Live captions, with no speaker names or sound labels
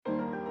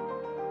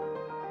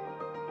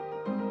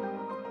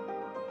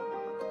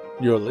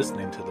You're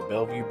listening to the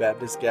Bellevue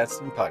Baptist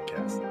Gadsden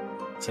podcast.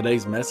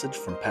 Today's message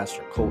from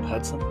Pastor Colt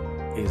Hudson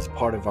is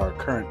part of our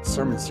current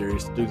sermon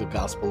series through the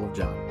Gospel of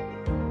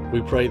John.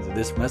 We pray that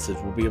this message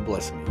will be a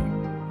blessing to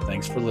you.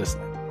 Thanks for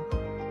listening.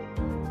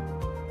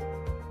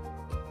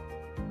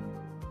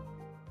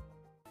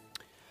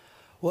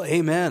 Well,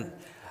 amen.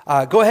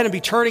 Go ahead and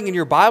be turning in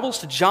your Bibles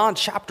to John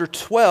chapter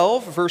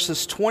 12,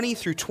 verses 20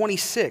 through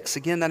 26.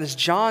 Again, that is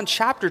John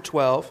chapter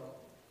 12,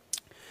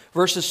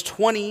 verses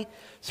 20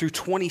 through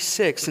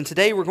 26. And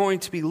today we're going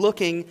to be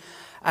looking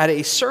at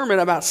a sermon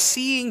about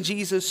seeing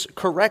Jesus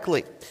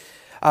correctly.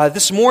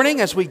 This morning,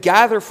 as we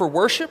gather for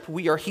worship,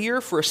 we are here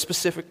for a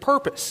specific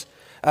purpose.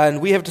 And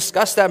we have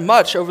discussed that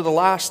much over the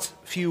last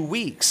few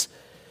weeks.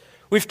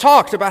 We've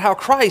talked about how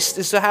Christ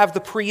is to have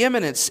the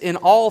preeminence in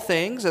all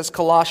things, as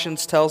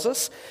Colossians tells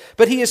us,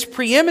 but He is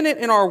preeminent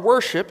in our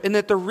worship, and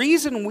that the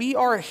reason we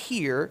are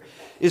here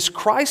is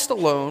Christ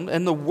alone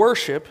and the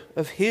worship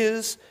of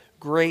His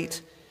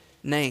great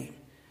name.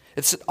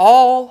 It's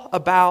all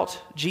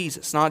about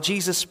Jesus, not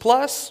Jesus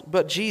plus,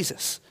 but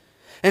Jesus.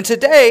 And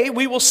today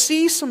we will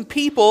see some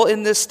people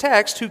in this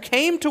text who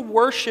came to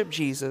worship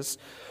Jesus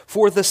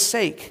for the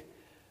sake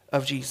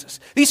of Jesus.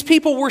 These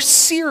people were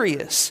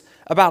serious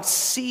about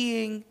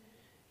seeing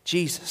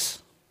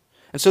Jesus.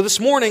 And so this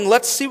morning,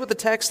 let's see what the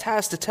text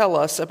has to tell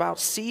us about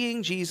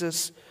seeing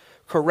Jesus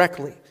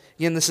correctly.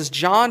 Again, this is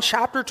John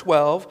chapter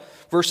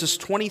 12, verses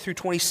 20 through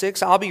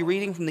 26. I'll be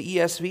reading from the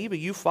ESV, but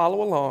you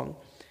follow along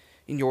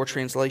in your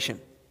translation.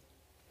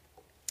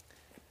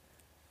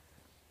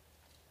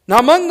 Now,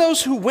 among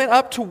those who went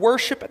up to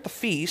worship at the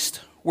feast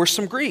were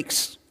some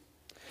Greeks.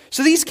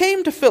 So these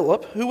came to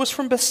Philip, who was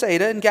from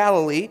Bethsaida in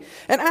Galilee,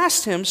 and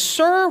asked him,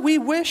 "Sir, we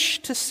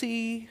wish to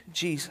see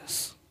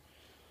Jesus."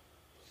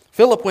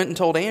 Philip went and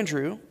told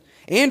Andrew.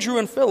 Andrew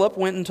and Philip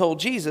went and told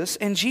Jesus,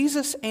 and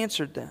Jesus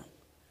answered them,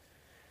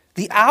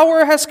 "The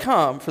hour has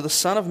come for the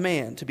Son of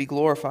Man to be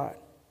glorified.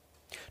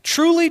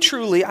 Truly,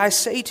 truly, I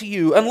say to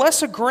you,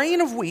 unless a grain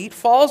of wheat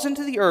falls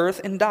into the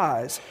earth and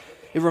dies,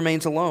 it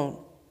remains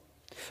alone.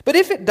 But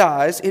if it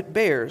dies, it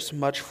bears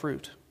much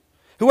fruit.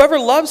 Whoever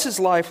loves his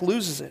life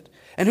loses it,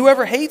 and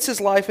whoever hates his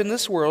life in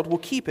this world will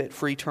keep it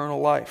for eternal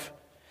life.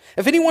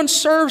 If anyone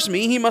serves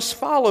me, he must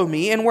follow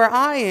me, and where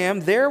I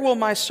am, there will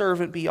my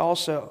servant be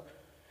also.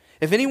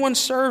 If anyone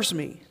serves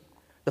me,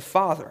 the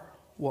Father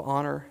will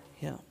honor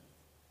him."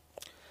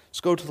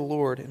 Let's go to the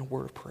Lord in a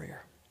word of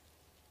prayer.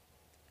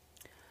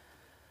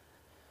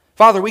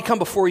 Father, we come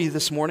before you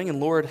this morning,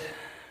 and Lord,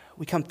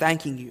 we come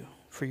thanking you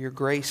for your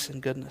grace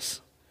and goodness.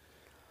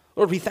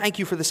 Lord, we thank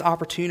you for this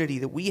opportunity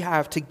that we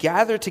have to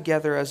gather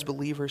together as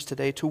believers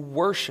today to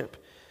worship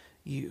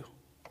you.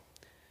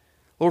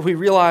 Lord, we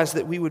realize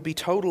that we would be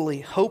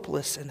totally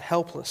hopeless and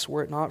helpless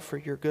were it not for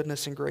your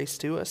goodness and grace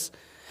to us.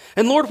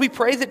 And Lord, we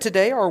pray that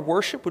today our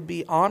worship would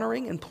be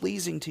honoring and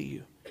pleasing to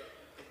you.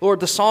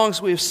 Lord, the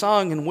songs we have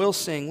sung and will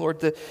sing,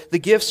 Lord, the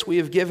gifts we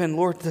have given,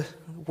 Lord, the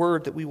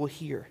word that we will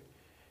hear.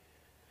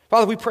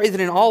 Father, we pray that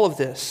in all of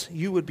this,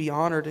 you would be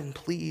honored and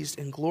pleased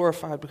and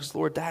glorified because,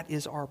 Lord, that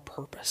is our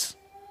purpose.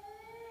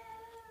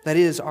 That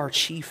is our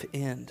chief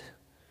end.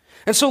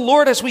 And so,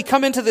 Lord, as we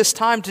come into this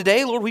time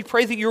today, Lord, we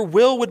pray that your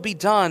will would be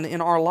done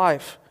in our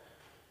life.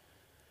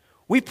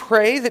 We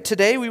pray that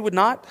today we would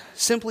not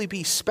simply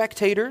be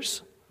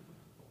spectators.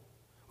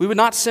 We would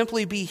not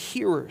simply be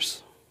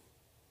hearers,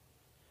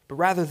 but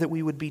rather that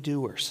we would be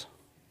doers.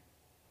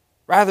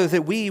 Rather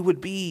that we would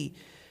be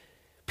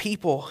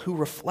people who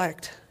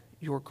reflect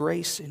your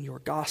grace and your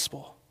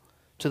gospel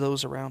to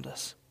those around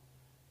us.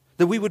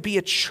 That we would be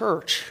a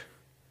church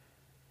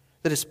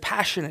that is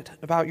passionate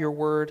about your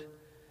word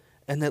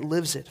and that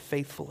lives it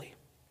faithfully.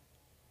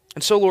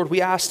 And so, Lord,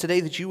 we ask today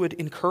that you would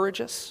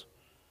encourage us.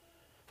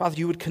 Father,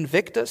 you would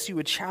convict us, you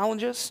would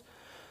challenge us.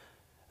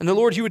 And the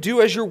Lord, you would do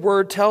as your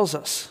word tells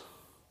us.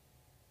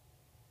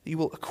 You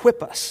will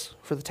equip us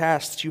for the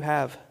tasks that you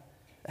have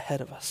ahead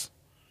of us.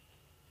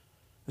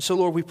 And so,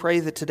 Lord, we pray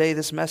that today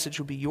this message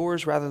would be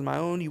yours rather than my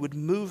own. You would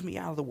move me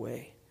out of the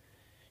way.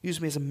 Use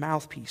me as a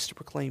mouthpiece to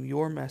proclaim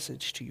your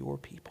message to your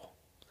people.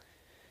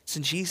 It's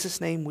in Jesus'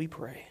 name we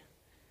pray.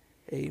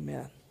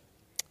 Amen.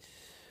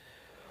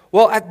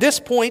 Well, at this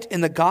point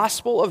in the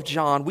Gospel of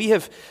John, we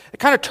have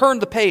kind of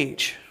turned the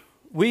page.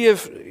 We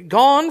have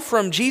gone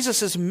from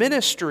Jesus'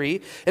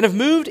 ministry and have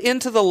moved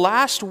into the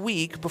last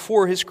week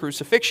before his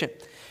crucifixion.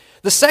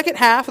 The second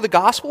half of the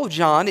Gospel of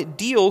John, it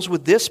deals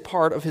with this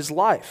part of his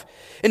life.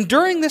 And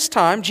during this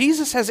time,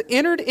 Jesus has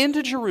entered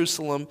into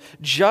Jerusalem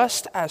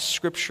just as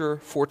Scripture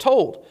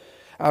foretold.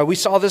 We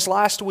saw this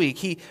last week.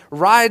 He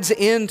rides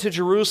into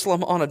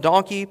Jerusalem on a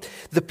donkey.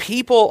 The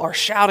people are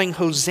shouting,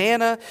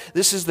 "Hosanna."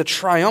 This is the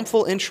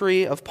triumphal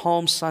entry of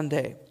Palm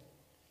Sunday.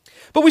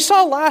 But we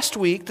saw last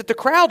week that the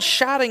crowd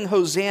shouting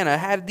Hosanna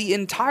had the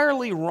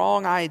entirely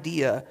wrong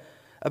idea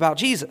about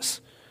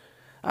Jesus.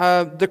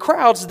 The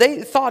crowds,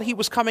 they thought he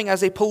was coming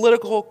as a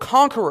political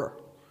conqueror,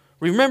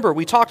 Remember,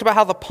 we talked about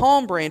how the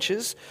palm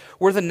branches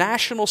were the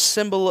national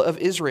symbol of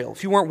Israel.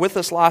 If you weren't with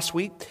us last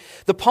week,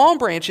 the palm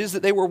branches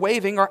that they were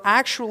waving are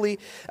actually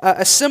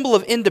a symbol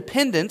of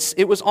independence.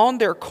 It was on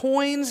their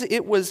coins.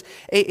 It was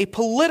a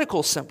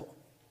political symbol.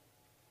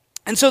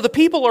 And so the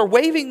people are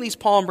waving these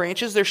palm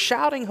branches. They're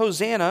shouting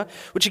Hosanna,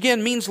 which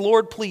again means,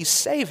 Lord, please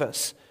save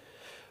us.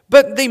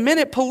 But they meant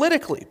it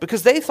politically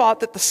because they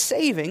thought that the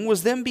saving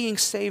was them being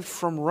saved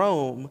from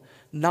Rome,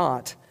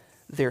 not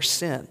their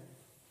sin.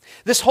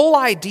 This whole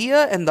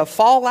idea and the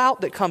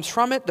fallout that comes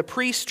from it, the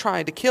priests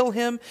trying to kill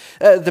him,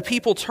 the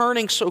people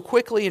turning so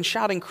quickly and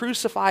shouting,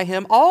 crucify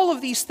him, all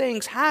of these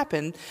things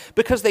happened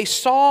because they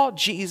saw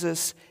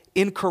Jesus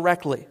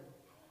incorrectly.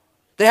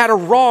 They had a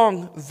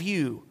wrong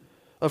view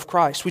of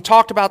Christ. We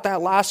talked about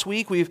that last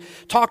week.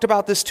 We've talked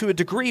about this to a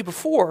degree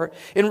before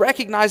in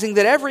recognizing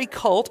that every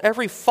cult,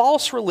 every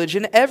false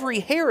religion,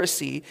 every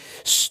heresy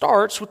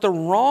starts with the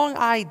wrong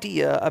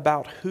idea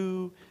about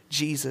who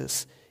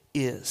Jesus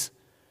is.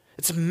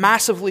 It's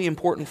massively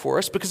important for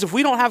us because if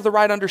we don't have the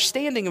right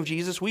understanding of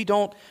Jesus, we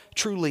don't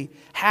truly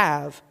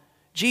have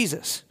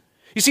Jesus.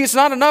 You see, it's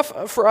not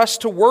enough for us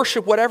to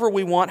worship whatever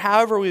we want,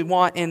 however we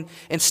want, and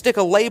stick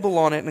a label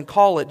on it and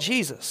call it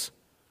Jesus.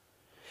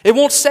 It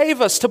won't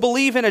save us to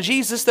believe in a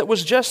Jesus that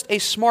was just a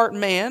smart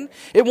man.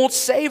 It won't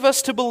save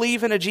us to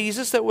believe in a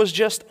Jesus that was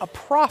just a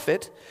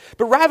prophet.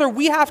 But rather,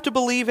 we have to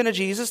believe in a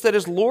Jesus that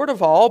is Lord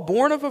of all,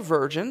 born of a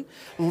virgin,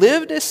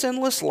 lived a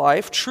sinless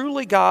life,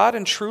 truly God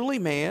and truly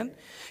man.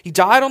 He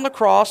died on the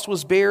cross,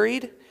 was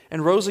buried,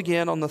 and rose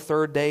again on the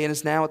third day, and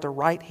is now at the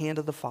right hand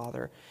of the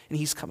Father, and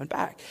He's coming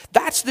back.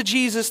 That's the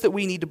Jesus that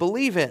we need to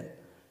believe in.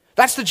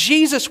 That's the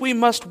Jesus we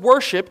must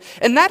worship,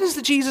 and that is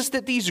the Jesus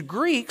that these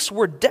Greeks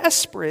were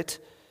desperate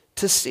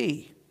to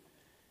see.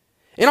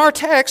 In our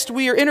text,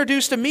 we are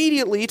introduced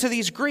immediately to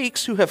these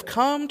Greeks who have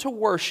come to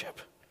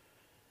worship.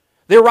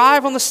 They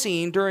arrive on the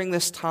scene during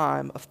this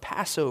time of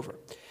Passover.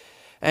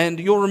 And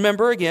you'll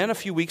remember again a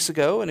few weeks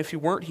ago, and if you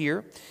weren't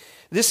here,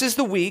 this is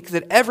the week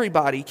that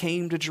everybody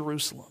came to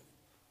Jerusalem.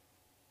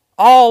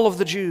 All of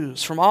the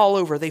Jews from all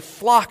over, they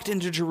flocked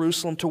into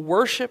Jerusalem to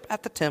worship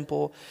at the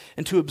temple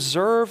and to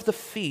observe the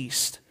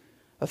feast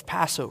of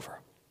Passover.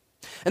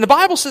 And the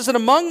Bible says that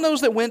among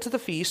those that went to the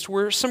feast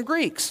were some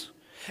Greeks.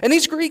 And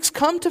these Greeks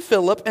come to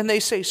Philip and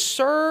they say,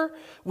 "Sir,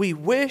 we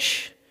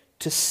wish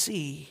to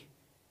see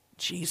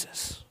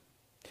Jesus."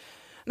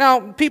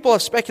 Now, people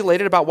have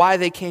speculated about why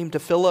they came to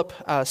Philip.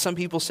 Some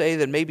people say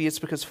that maybe it's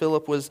because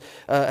Philip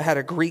had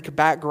a Greek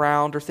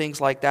background or things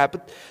like that.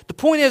 But the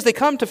point is they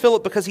come to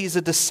Philip because he's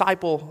a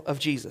disciple of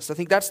Jesus. I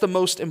think that's the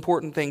most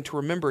important thing to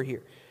remember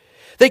here.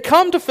 They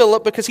come to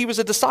Philip because he was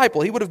a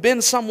disciple. He would have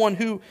been someone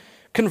who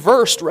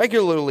conversed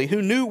regularly,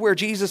 who knew where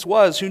Jesus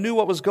was, who knew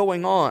what was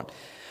going on.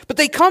 But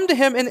they come to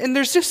him, and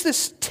there's just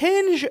this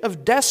tinge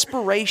of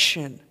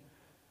desperation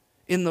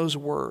in those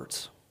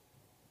words.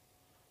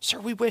 "Sir,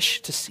 we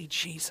wish to see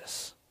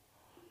Jesus."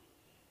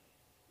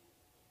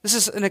 This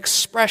is an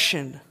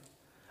expression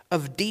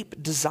of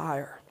deep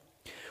desire.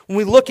 When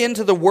we look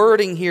into the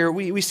wording here,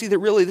 we see that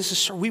really this is,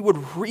 "Sir, we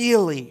would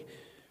really,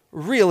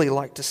 really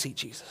like to see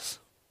Jesus."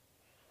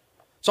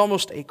 It's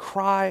almost a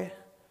cry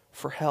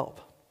for help.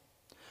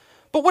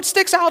 But what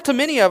sticks out to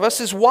many of us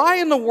is why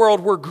in the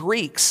world were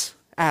Greeks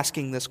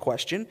asking this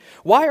question?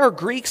 Why are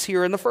Greeks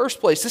here in the first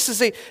place? This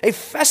is a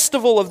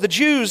festival of the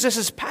Jews. This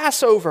is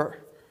Passover.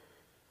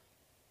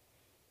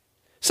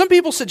 Some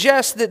people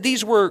suggest that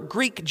these were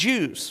Greek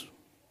Jews.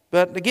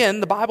 But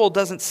again, the Bible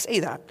doesn't say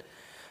that.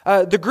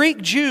 The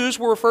Greek Jews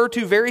were referred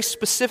to very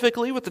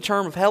specifically with the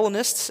term of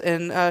Hellenists.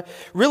 And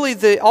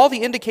really all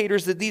the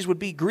indicators that these would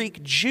be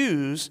Greek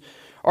Jews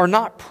are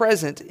not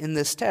present in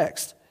this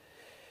text.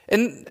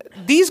 And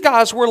these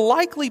guys were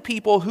likely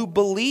people who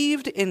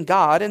believed in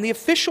God, and the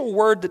official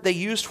word that they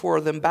used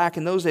for them back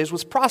in those days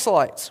was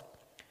proselytes.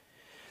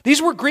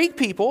 These were Greek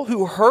people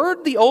who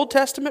heard the Old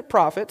Testament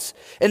prophets,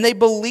 and they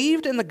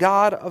believed in the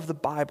God of the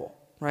Bible,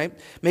 right?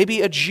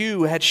 Maybe a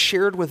Jew had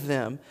shared with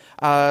them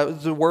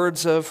the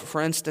words of, for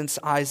instance,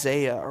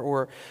 Isaiah,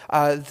 or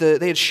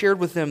they had shared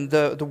with them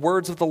the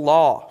words of the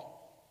law.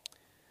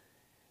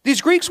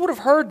 These Greeks would have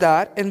heard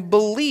that and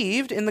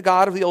believed in the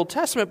God of the Old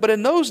Testament, but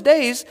in those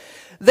days,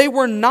 they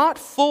were not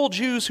full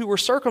Jews who were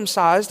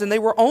circumcised, and they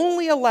were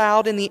only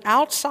allowed in the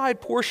outside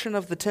portion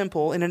of the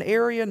temple in an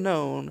area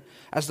known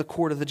as the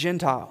Court of the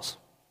Gentiles.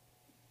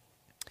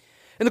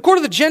 In the Court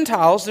of the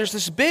Gentiles, there's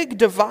this big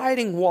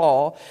dividing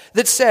wall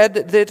that said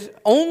that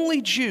only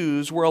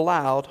Jews were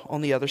allowed on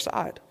the other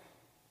side.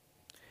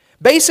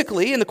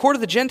 Basically, in the Court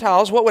of the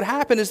Gentiles, what would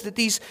happen is that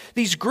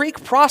these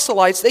Greek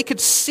proselytes, they could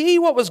see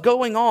what was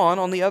going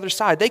on the other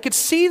side. They could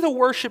see the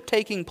worship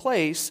taking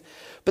place,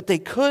 but they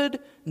could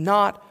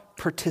not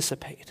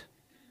participate.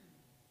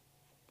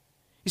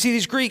 You see,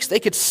 these Greeks, they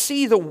could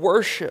see the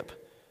worship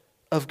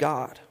of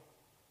God.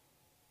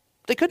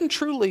 They couldn't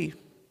truly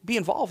be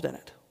involved in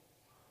it.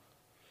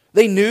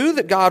 They knew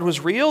that God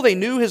was real. They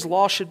knew His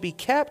law should be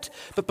kept.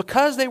 But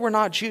because they were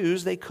not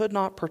Jews, they could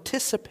not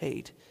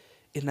participate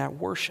in that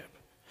worship.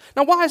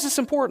 Now, why is this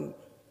important?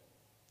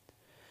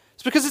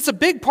 It's because it's a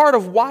big part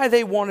of why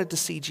they wanted to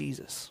see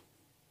Jesus.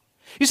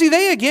 You see,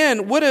 they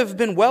again would have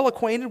been well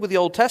acquainted with the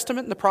Old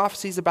Testament and the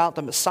prophecies about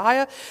the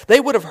Messiah. They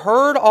would have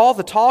heard all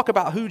the talk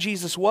about who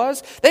Jesus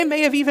was. They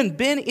may have even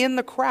been in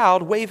the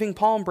crowd waving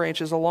palm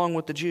branches along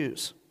with the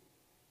Jews.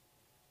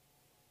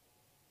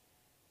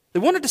 They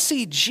wanted to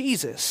see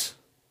Jesus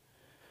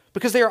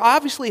because they are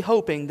obviously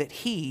hoping that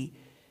he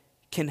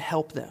can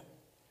help them.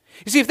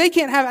 You see, if they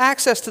can't have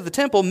access to the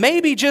temple,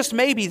 maybe, just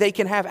maybe, they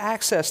can have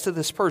access to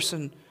this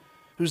person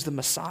who's the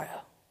Messiah.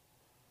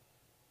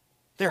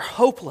 They're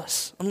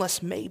hopeless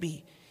unless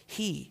maybe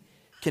he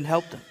can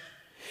help them.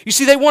 You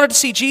see, they wanted to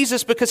see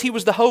Jesus because he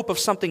was the hope of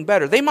something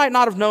better. They might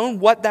not have known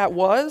what that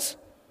was.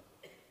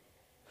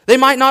 They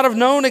might not have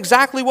known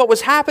exactly what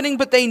was happening,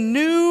 but they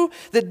knew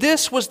that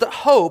this was the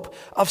hope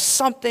of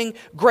something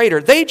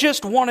greater. They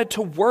just wanted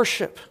to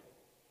worship.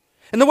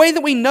 And the way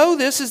that we know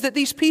this is that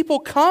these people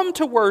come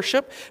to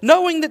worship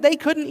knowing that they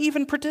couldn't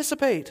even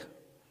participate.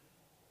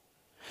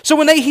 So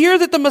when they hear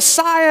that the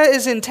Messiah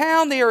is in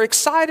town, they are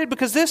excited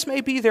because this may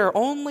be their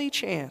only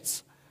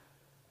chance.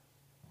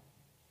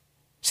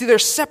 See, their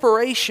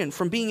separation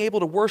from being able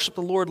to worship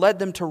the Lord led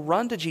them to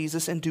run to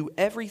Jesus and do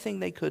everything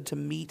they could to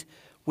meet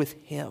with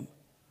him.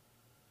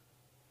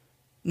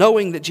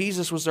 Knowing that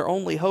Jesus was their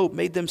only hope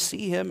made them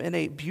see him in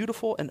a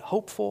beautiful and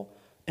hopeful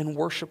and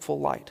worshipful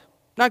light.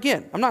 Now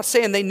again, I'm not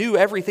saying they knew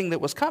everything that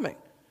was coming,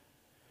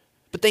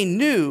 but they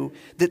knew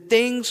that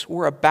things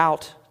were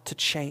about to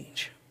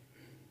change.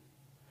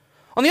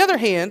 On the other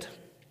hand,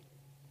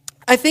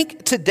 I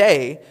think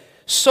today,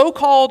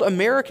 so-called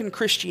American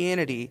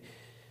Christianity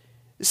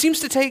seems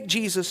to take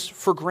Jesus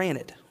for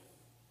granted.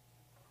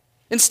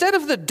 Instead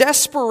of the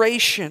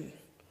desperation,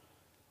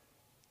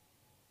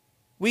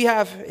 we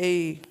have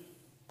a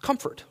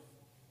comfort.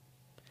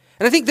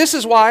 And I think this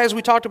is why, as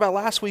we talked about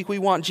last week, we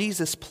want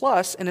Jesus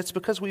plus, and it's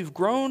because we've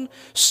grown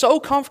so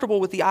comfortable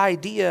with the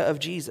idea of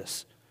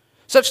Jesus,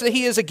 such that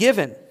he is a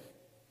given.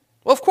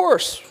 Well, of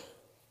course.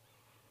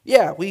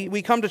 Yeah,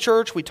 we come to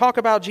church, we talk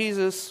about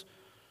Jesus.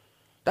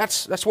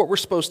 That's what we're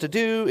supposed to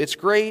do. It's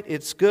great,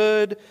 it's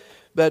good,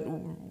 but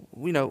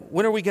when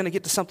are we going to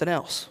get to something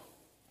else?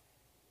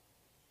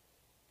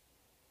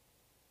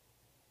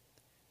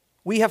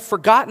 We have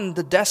forgotten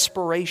the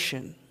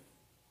desperation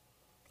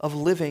of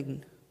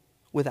living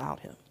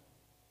without him.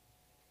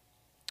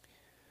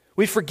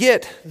 We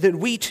forget that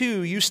we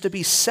too used to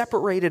be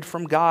separated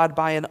from God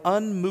by an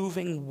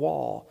unmoving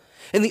wall.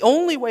 And the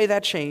only way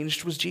that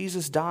changed was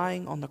Jesus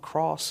dying on the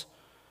cross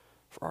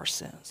for our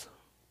sins.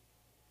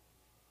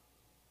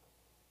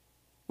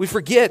 We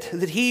forget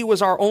that he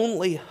was our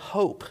only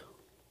hope.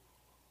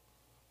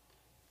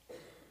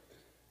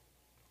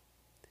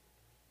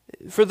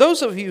 For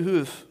those of you who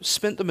have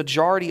spent the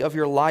majority of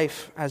your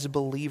life as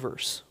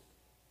believers,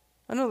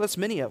 I know that's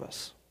many of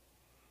us.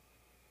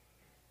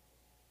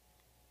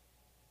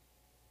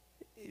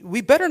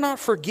 We better not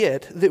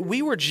forget that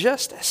we were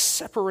just as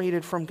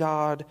separated from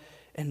God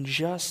and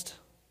just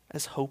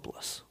as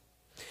hopeless.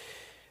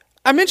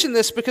 I mention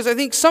this because I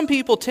think some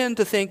people tend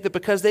to think that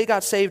because they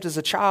got saved as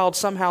a child,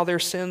 somehow their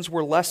sins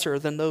were lesser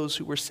than those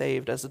who were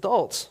saved as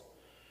adults.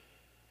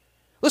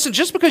 Listen,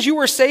 just because you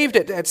were saved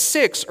at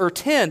 6 or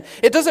 10,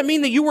 it doesn't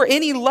mean that you were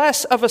any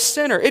less of a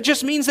sinner. It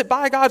just means that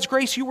by God's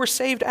grace you were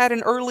saved at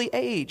an early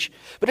age.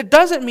 But it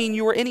doesn't mean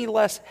you were any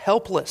less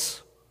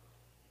helpless,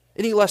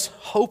 any less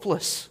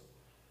hopeless.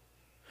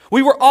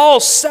 We were all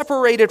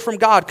separated from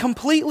God,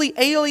 completely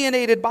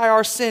alienated by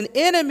our sin,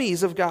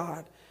 enemies of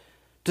God,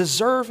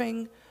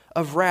 deserving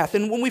of wrath.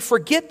 And when we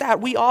forget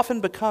that, we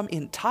often become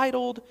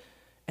entitled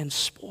and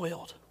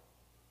spoiled.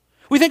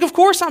 We think, of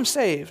course I'm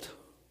saved.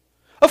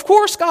 Of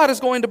course God is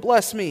going to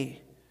bless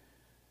me.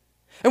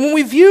 And when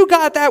we view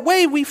God that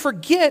way, we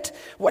forget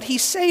what he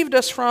saved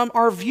us from.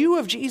 Our view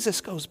of Jesus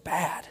goes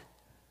bad.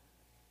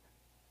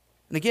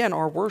 And again,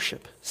 our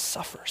worship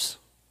suffers.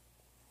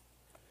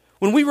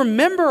 When we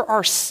remember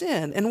our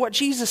sin and what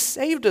Jesus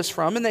saved us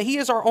from and that he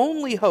is our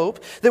only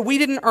hope, that we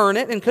didn't earn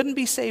it and couldn't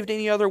be saved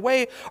any other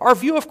way, our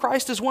view of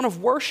Christ is one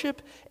of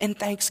worship and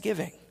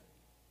thanksgiving.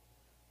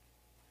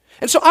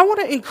 And so I want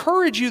to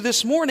encourage you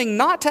this morning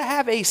not to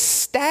have a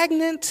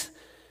stagnant,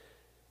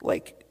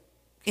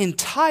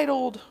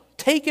 entitled,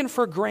 taken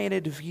for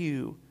granted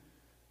view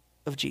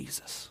of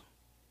Jesus.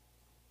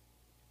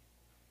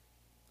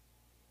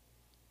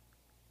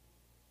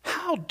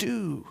 How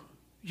do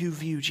you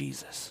view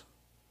Jesus?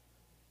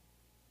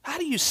 How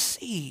do you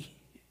see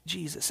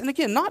Jesus? And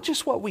again, not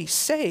just what we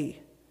say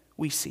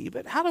we see,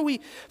 but how do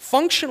we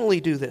functionally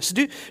do this?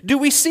 Do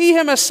we see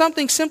him as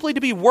something simply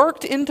to be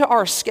worked into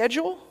our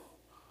schedule?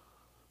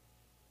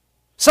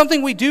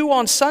 Something we do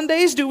on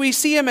Sundays? Do we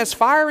see him as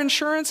fire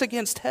insurance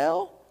against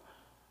hell?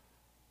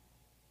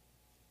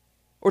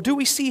 Or do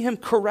we see him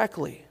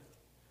correctly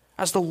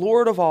as the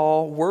Lord of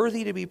all,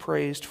 worthy to be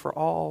praised for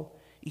all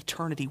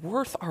eternity,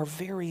 worth our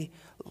very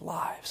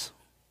lives?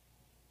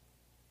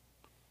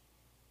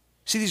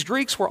 See, these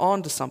Greeks were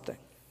on to something.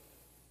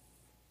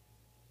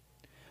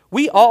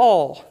 We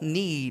all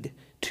need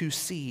to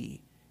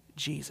see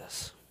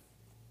Jesus.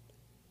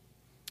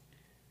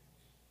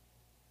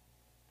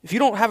 if you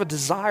don't have a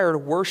desire to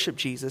worship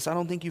Jesus, I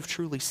don't think you've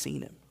truly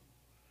seen him.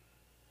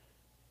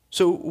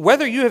 So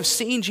whether you have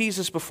seen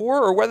Jesus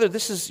before or whether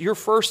this is your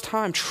first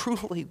time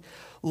truly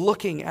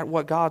looking at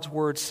what God's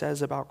word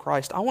says about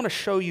Christ, I want to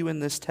show you in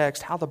this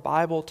text how the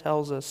Bible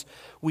tells us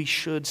we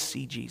should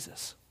see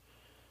Jesus.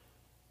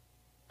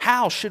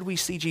 How should we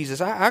see Jesus?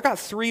 I got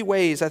 3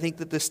 ways I think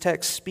that this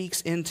text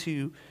speaks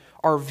into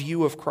our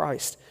view of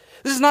Christ.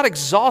 This is not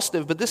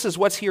exhaustive, but this is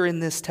what's here in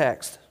this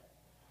text.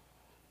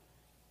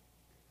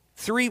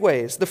 3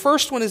 ways. The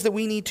first one is that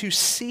we need to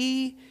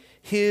see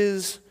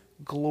his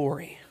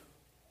glory.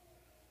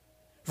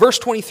 Verse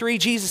 23,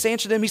 Jesus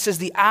answered them. He says,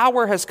 the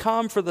hour has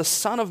come for the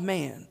Son of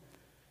Man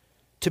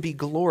to be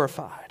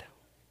glorified.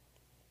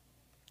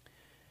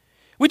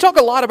 We talk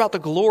a lot about the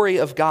glory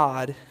of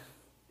God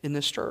in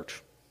this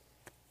church.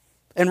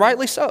 And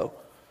rightly so.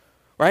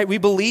 Right? We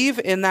believe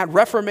in that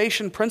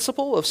Reformation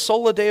principle of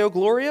sola deo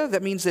gloria.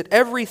 That means that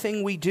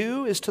everything we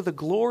do is to the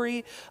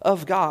glory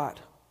of God.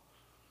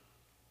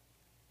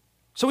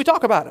 So we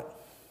talk about it.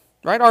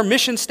 Right? Our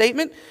mission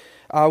statement,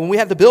 when we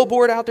have the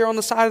billboard out there on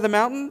the side of the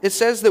mountain, it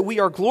says that we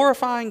are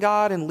glorifying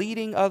God and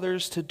leading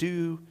others to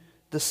do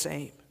the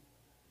same.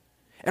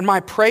 And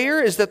my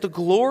prayer is that the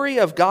glory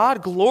of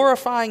God,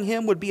 glorifying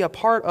him, would be a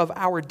part of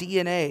our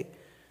DNA.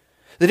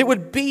 That it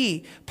would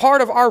be part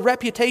of our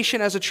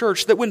reputation as a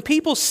church. That when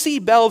people see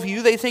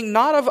Bellevue, they think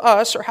not of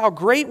us or how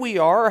great we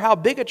are or how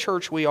big a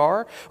church we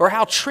are or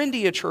how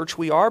trendy a church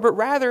we are, but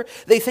rather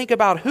they think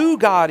about who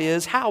God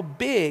is, how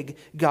big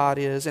God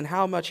is, and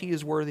how much he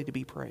is worthy to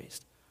be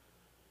praised.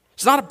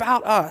 It's not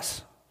about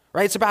us,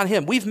 right? It's about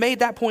him. We've made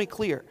that point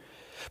clear.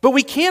 But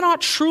we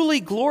cannot truly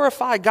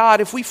glorify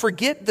God if we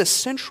forget the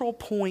central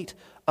point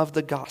of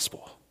the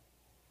gospel.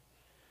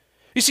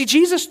 You see,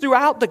 Jesus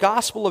throughout the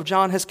Gospel of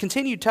John has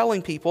continued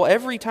telling people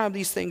every time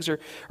these things are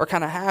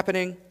kind of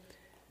happening,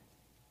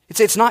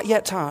 it's not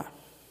yet time.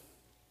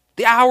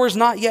 The hour's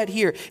not yet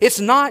here. It's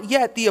not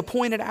yet the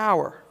appointed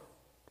hour.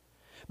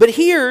 But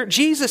here,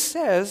 Jesus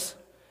says,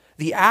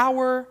 the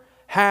hour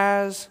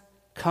has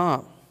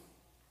come.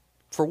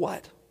 For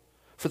what?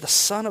 For the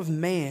Son of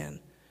Man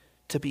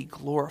to be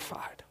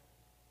glorified.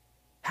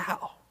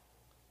 How?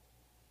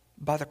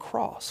 By the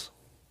cross.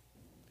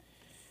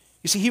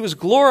 You see, he was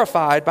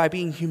glorified by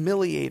being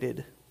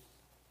humiliated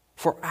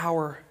for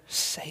our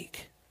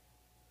sake.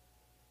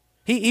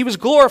 He was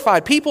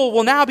glorified. People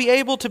will now be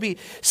able to be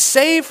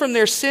saved from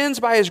their sins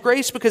by his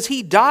grace because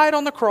he died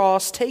on the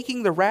cross,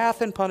 taking the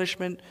wrath and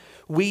punishment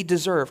we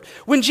deserved.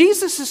 When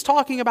Jesus is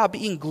talking about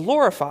being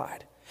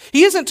glorified,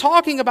 he isn't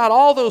talking about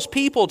all those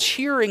people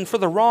cheering for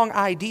the wrong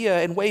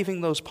idea and waving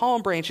those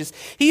palm branches.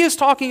 He is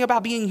talking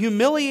about being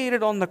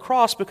humiliated on the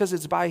cross because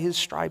it's by his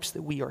stripes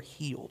that we are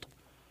healed.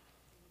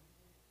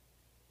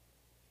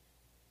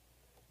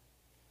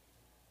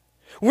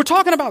 We're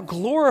talking about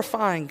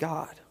glorifying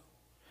God.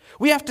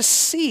 We have to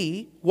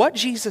see what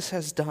Jesus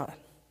has done,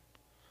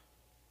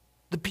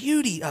 the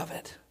beauty of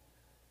it,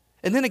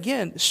 and then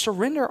again,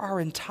 surrender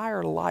our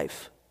entire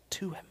life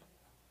to him.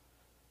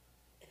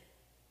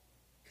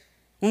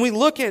 When we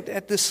look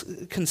at this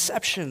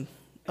conception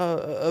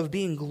of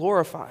being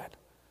glorified,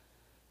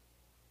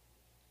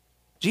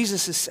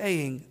 Jesus is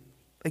saying,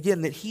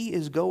 again, that he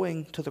is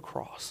going to the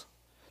cross.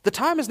 The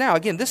time is now.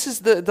 Again, this is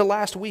the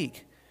last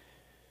week.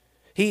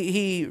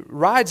 He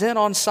rides in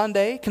on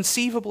Sunday.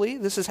 Conceivably,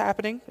 this is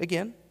happening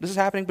again. This is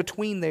happening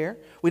between there.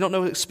 We don't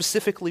know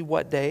specifically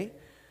what day.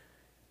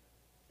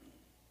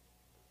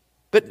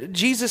 But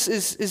Jesus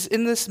is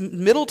in this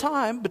middle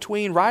time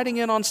between riding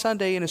in on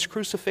Sunday and his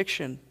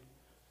crucifixion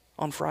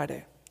on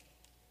Friday.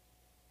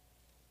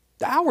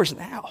 The hour's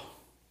now.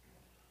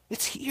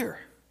 It's here.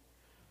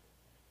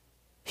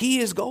 He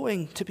is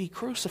going to be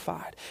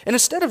crucified. And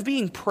instead of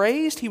being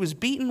praised, he was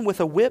beaten with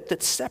a whip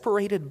that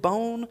separated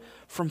bone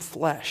from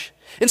flesh.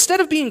 Instead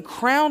of being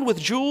crowned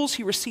with jewels,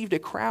 he received a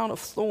crown of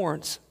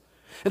thorns.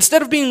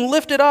 Instead of being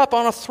lifted up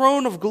on a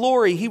throne of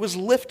glory, he was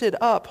lifted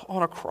up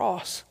on a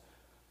cross.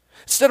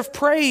 Instead of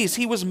praise,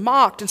 he was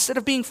mocked. Instead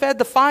of being fed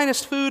the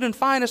finest food and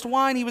finest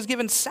wine, he was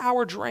given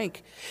sour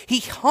drink. He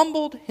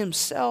humbled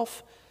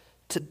himself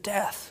to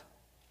death.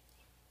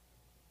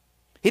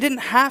 He didn't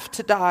have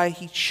to die,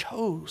 he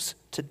chose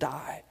to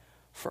die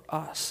for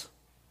us.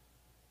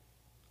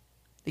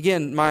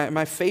 Again,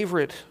 my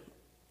favorite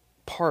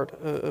part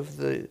of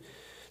the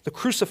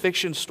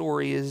crucifixion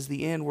story is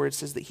the end where it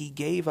says that he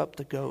gave up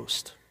the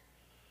ghost.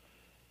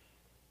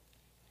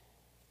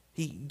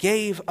 He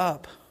gave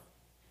up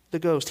the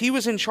ghost. He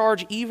was in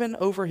charge even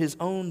over his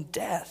own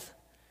death.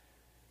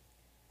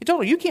 He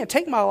told him, you can't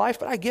take my life,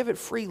 but I give it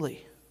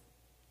freely.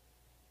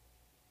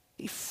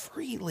 He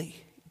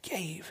freely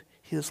gave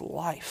his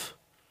life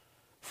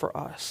for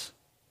us.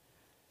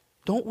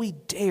 Don't we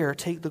dare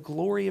take the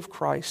glory of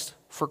Christ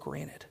for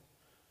granted.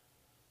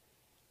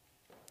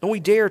 Don't we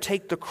dare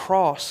take the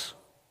cross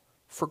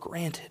for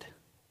granted.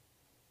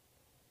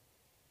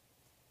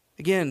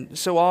 Again,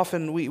 so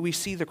often we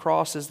see the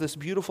cross as this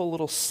beautiful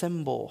little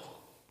symbol.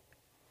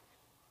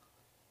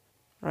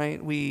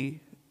 Right?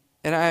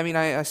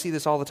 I see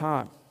this all the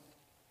time.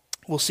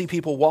 We'll see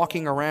people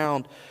walking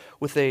around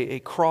with a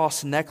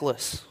cross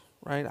necklace,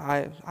 right?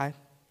 I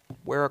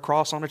wear a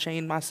cross on a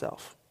chain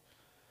myself.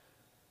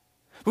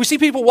 We see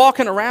people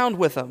walking around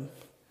with them.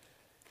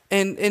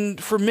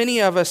 And for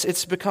many of us,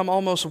 it's become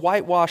almost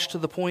whitewashed to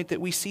the point that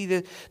we see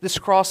this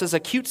cross as a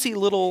cutesy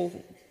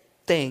little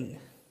thing.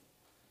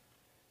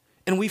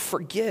 And we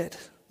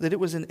forget that it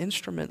was an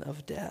instrument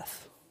of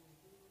death.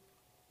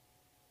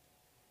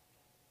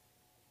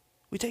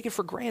 We take it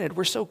for granted.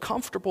 We're so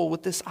comfortable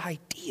with this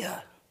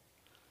idea.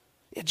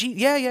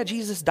 Yeah,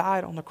 Jesus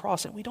died on the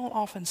cross, and we don't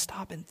often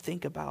stop and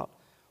think about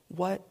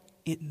what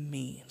it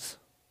means.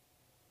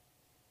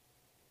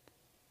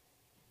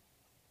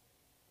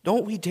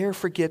 Don't we dare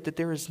forget that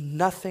there is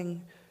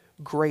nothing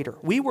greater.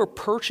 We were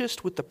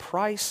purchased with the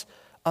price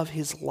of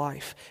his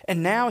life,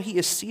 and now he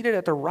is seated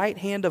at the right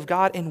hand of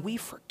God, and we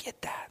forget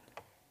that.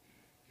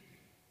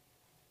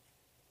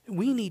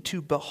 We need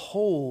to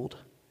behold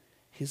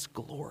his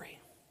glory.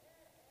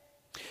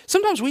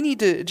 Sometimes we need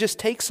to just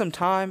take some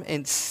time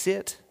and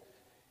sit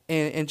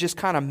and just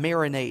kind of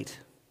marinate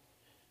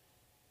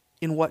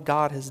in what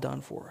God has done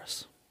for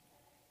us.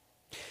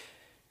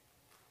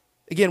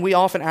 Again, we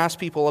often ask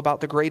people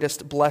about the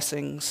greatest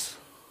blessings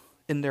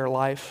in their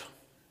life.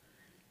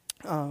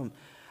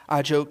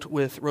 I joked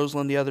with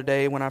Rosalind the other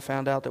day when I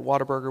found out that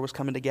Whataburger was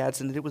coming to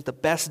Gadsden that it was the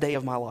best day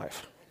of my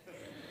life.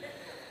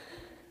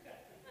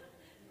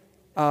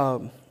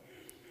 And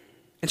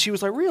she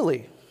was like,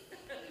 really?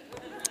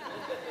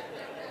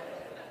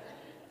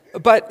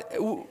 But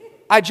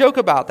I joke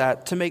about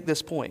that to make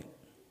this point.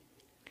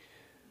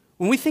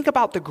 When we think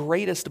about the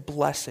greatest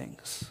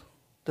blessings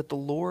that the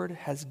Lord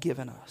has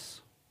given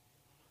us,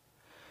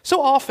 so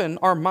often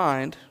our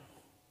mind,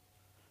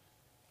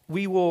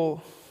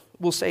 we'll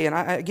say, and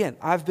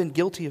I've been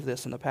guilty of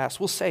this in the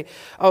past, we'll say,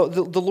 oh,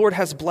 the Lord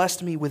has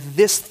blessed me with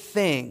this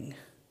thing,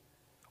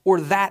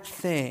 or that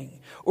thing,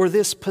 or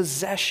this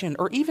possession,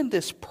 or even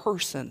this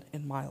person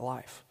in my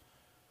life.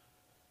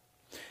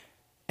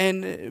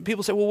 And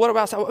people say, well, what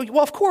about salvation?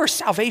 Well, of course,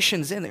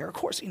 salvation's in there. Of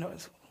course,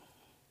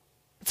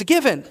 it's a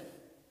given.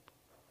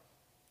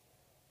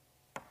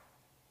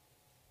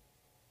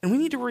 And we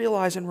need to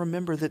realize and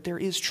remember that there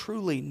is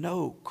truly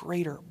no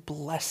greater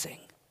blessing.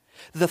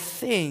 The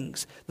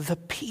things, the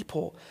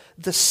people,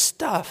 the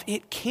stuff,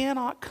 it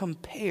cannot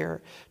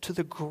compare to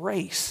the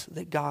grace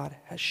that God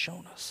has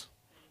shown us.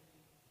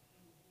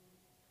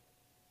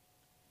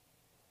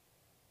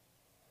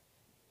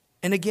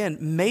 And again,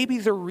 maybe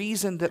the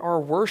reason that our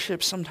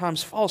worship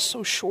sometimes falls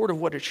so short of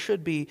what it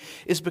should be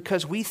is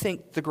because we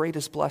think the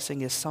greatest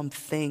blessing is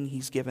something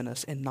he's given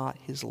us and not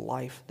his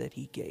life that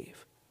he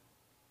gave.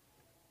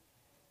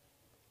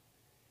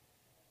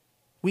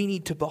 We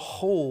need to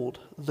behold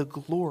the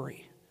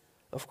glory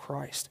of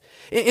Christ.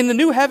 In the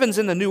new heavens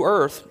and the new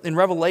earth, in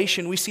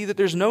Revelation, we see that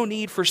there's no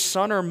need for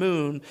sun or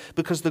moon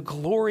because the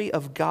glory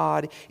of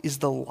God is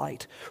the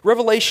light.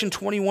 Revelation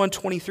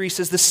 21:23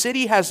 says, the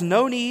city has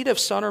no need of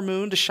sun or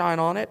moon to shine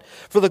on it,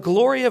 for the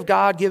glory of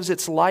God gives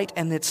its light,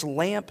 and its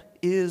lamp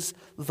is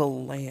the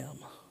Lamb.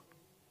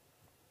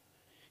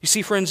 You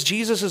see, friends,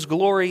 Jesus'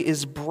 glory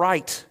is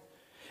bright.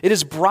 It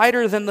is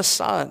brighter than the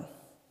sun.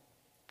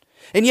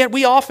 And yet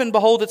we often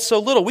behold it so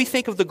little. We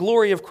think of the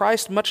glory of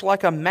Christ much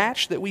like a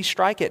match that we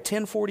strike at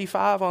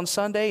 10:45 on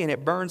Sunday and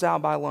it burns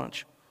out by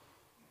lunch.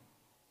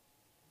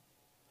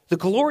 The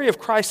glory of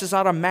Christ is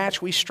not a match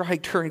we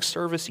strike during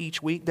service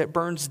each week that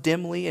burns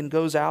dimly and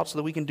goes out so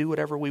that we can do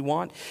whatever we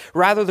want.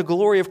 Rather, the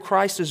glory of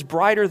Christ is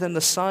brighter than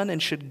the sun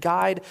and should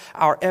guide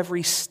our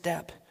every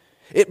step.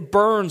 It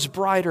burns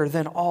brighter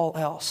than all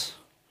else.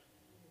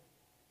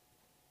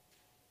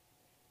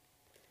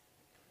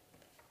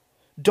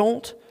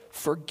 Don't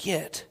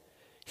forget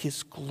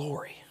his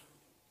glory.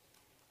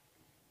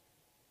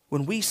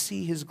 When we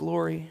see his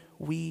glory,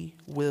 we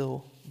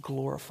will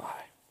glorify.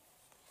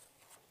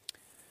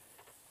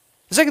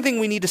 The second thing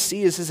we need to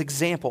see is his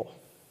example.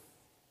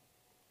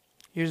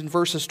 Here's in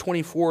verses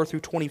 24 through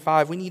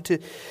 25. We need to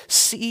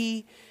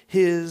see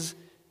his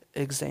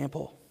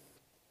example.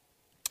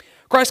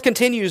 Christ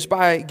continues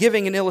by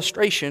giving an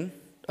illustration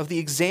of the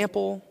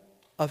example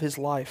of his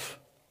life.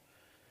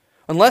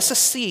 Unless a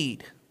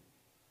seed,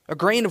 a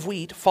grain of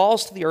wheat,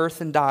 falls to the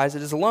earth and dies,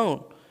 it is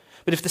alone.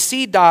 But if the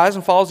seed dies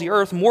and falls to the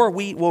earth, more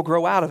wheat will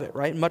grow out of it,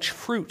 right? Much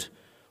fruit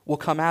will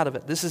come out of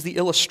it. This is the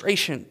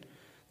illustration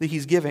that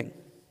he's giving.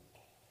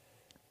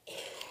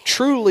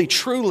 Truly,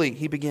 truly,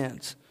 he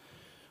begins.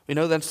 We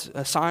know that's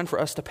a sign for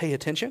us to pay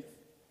attention.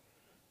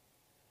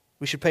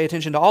 We should pay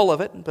attention to all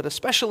of it, but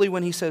especially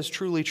when he says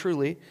truly,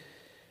 truly.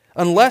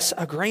 Unless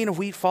a grain of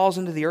wheat falls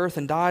into the earth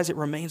and dies, it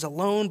remains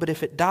alone, but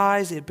if it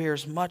dies, it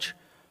bears much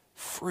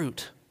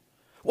fruit.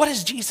 What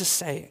is Jesus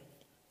saying?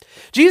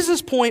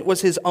 Jesus' point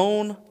was his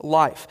own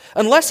life.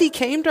 Unless he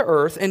came to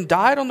earth and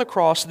died on the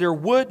cross, there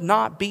would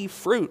not be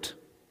fruit.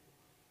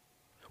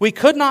 We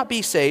could not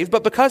be saved,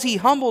 but because he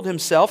humbled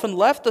himself and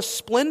left the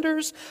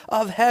splendors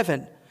of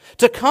heaven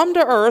to come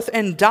to earth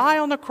and die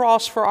on the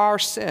cross for our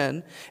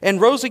sin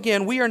and rose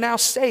again, we are now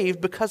saved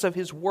because of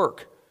his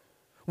work.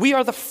 We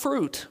are the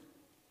fruit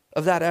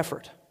of that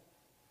effort.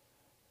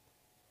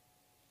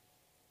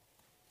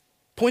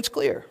 Point's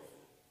clear.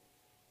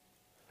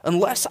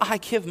 Unless I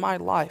give my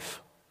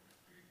life,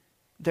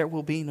 there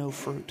will be no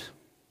fruit.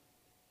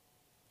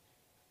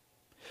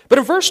 But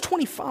in verse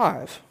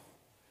 25,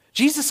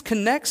 Jesus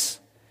connects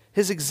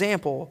his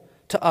example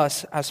to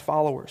us as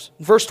followers.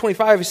 In verse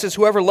 25, he says,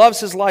 whoever loves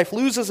his life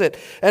loses it,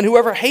 and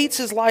whoever hates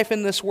his life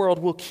in this world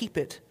will keep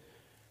it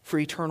for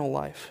eternal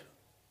life.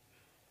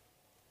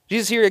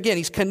 Jesus here again,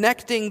 he's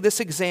connecting this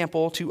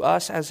example to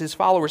us as his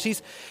followers.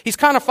 He's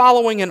kind of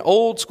following an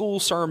old school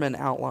sermon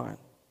outline.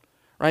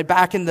 Right?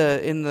 Back in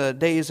the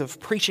days of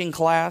preaching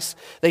class,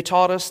 they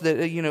taught us that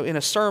in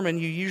a sermon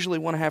you usually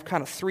want to have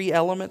kind of three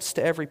elements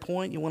to every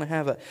point. You want to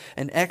have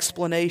an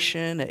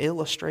explanation, an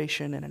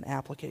illustration, and an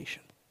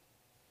application.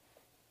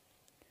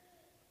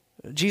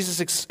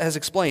 Jesus has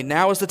explained,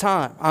 now is the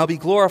time. I'll be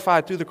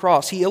glorified through the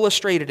cross. He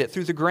illustrated it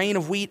through the grain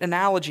of wheat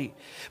analogy.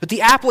 But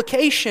the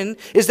application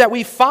is that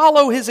we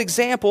follow his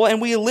example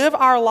and we live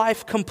our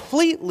life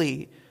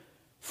completely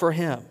for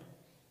him.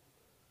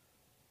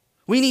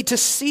 We need to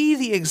see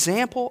the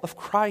example of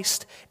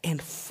Christ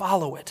and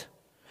follow it.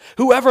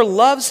 Whoever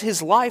loves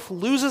his life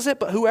loses it,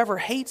 but whoever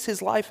hates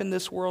his life in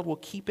this world will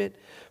keep it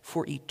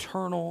for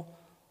eternal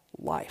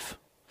life.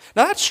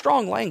 Now that's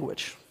strong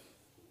language.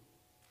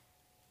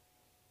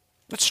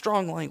 That's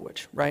strong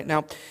language, right?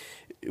 Now,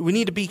 we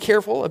need to be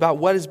careful about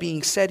what is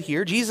being said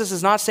here. Jesus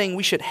is not saying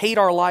we should hate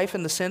our life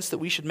in the sense that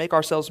we should make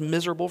ourselves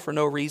miserable for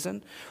no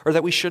reason, or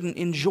that we shouldn't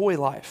enjoy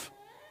life,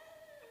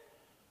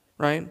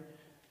 right?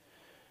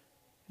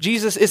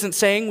 Jesus isn't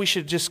saying we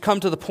should just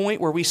come to the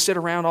point where we sit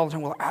around all the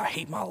time, well, I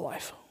hate my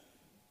life.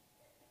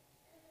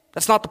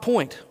 That's not the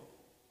point.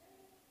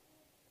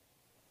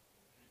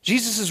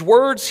 Jesus'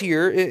 words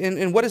here,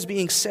 and what is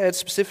being said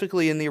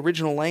specifically in the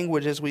original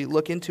language as we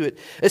look into it,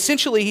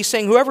 essentially he's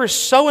saying whoever is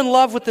so in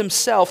love with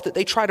themselves that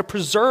they try to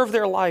preserve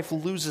their life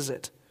loses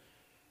it.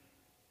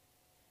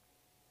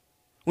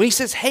 When he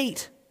says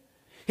hate,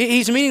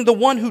 he's meaning the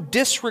one who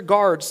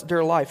disregards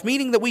their life,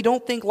 meaning that we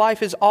don't think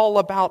life is all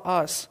about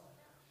us.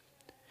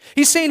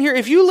 He's saying here,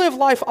 if you live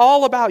life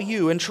all about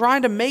you and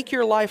trying to make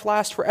your life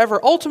last forever,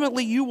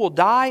 ultimately you will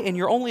die and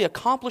your only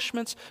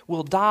accomplishments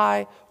will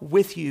die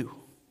with you.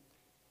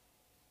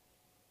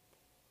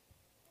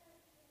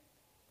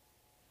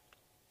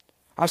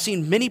 I've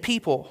seen many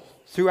people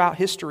throughout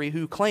history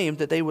who claimed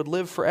that they would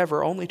live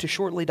forever only to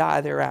shortly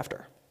die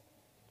thereafter.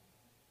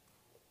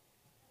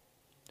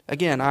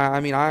 Again,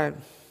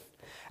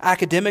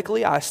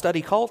 academically, I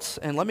study cults,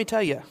 and let me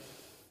tell you,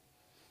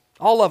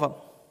 all of them.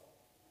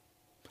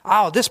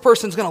 Oh, this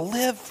person's going to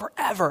live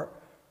forever.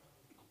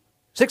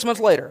 6 months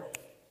later,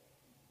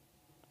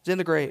 he's in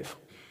the grave.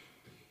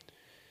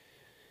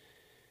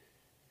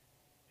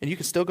 And you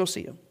can still go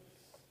see him.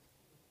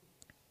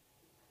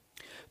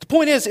 The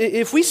point is,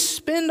 if we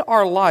spend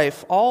our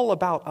life all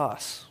about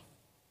us,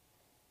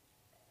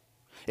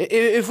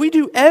 if we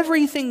do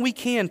everything we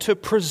can to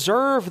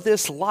preserve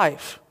this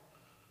life,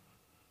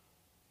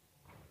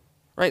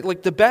 right?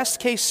 Like the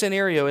best case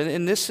scenario,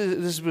 and this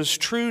was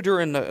true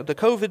during the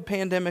COVID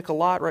pandemic a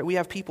lot, right? We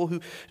have people who,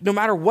 no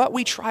matter what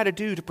we try to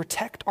do to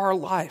protect our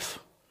life,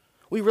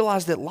 we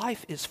realize that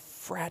life is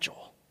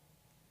fragile.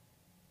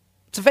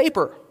 It's a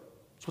vapor.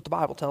 That's what the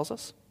Bible tells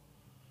us.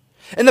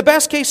 And the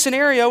best case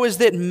scenario is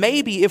that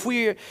maybe if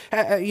we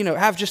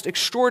have just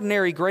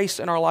extraordinary grace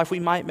in our life,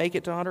 we might make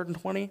it to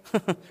 120,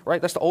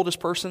 right? That's the oldest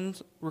person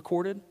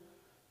recorded.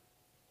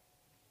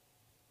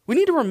 We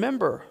need to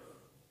remember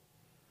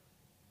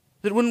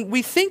that when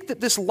we think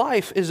that this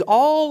life is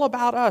all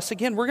about us,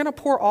 again, we're going to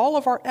pour all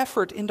of our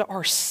effort into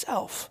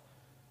ourself.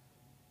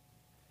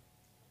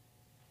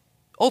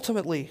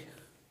 Ultimately,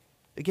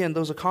 again,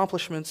 those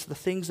accomplishments, the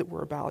things that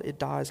we're about, it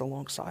dies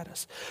alongside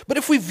us. But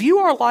if we view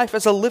our life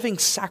as a living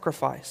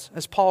sacrifice,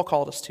 as Paul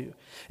called us to,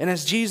 and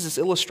as Jesus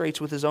illustrates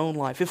with his own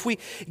life, if we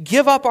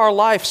give up our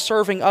life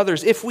serving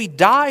others, if we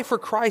die for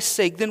Christ's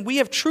sake, then we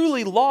have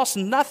truly lost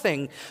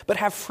nothing but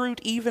have fruit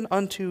even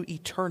unto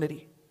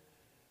eternity.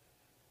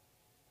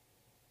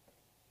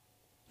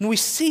 And we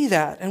see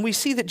that, and we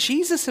see that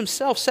Jesus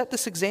himself set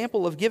this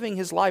example of giving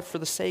his life for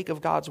the sake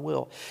of God's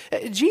will.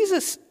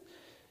 Jesus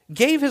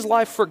gave his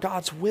life for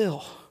God's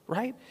will,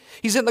 right?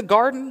 He's in the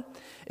garden,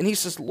 and he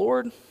says,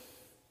 Lord,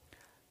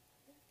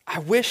 I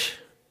wish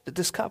that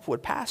this cup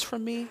would pass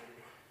from me,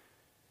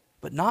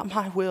 but not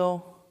my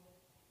will,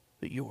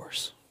 but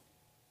yours.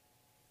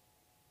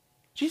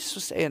 Jesus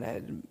was saying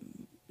that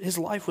his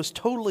life was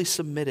totally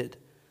submitted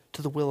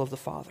to the will of the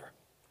Father.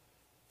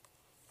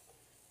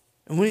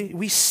 And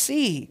we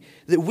see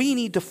that we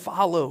need to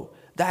follow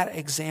that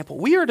example.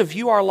 We are to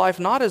view our life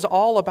not as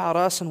all about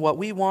us and what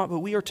we want, but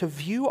we are to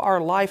view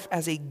our life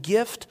as a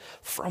gift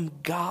from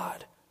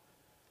God,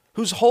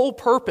 whose whole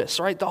purpose,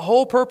 right, the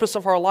whole purpose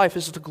of our life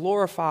is to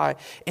glorify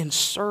and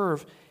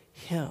serve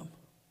him.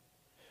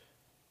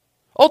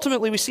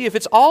 Ultimately, we see if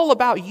it's all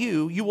about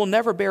you, you will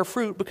never bear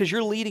fruit because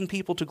you're leading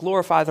people to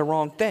glorify the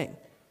wrong thing.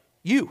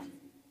 You.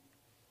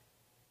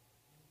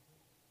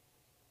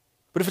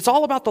 But if it's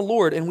all about the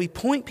Lord and we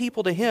point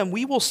people to him,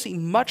 we will see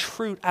much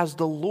fruit as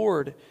the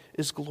Lord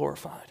is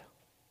glorified.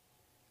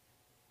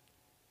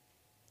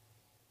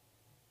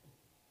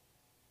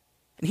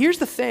 And here's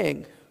the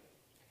thing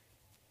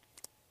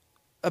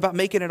about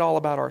making it all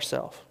about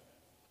ourselves.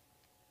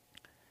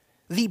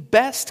 The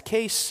best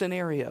case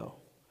scenario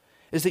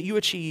is that you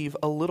achieve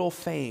a little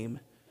fame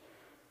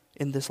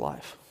in this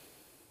life.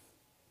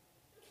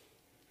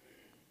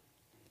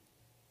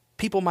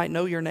 People might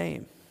know your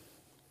name.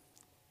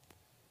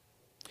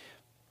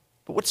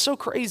 But what's so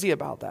crazy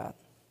about that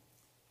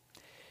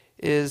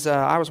is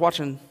I was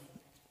watching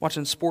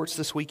sports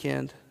this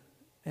weekend,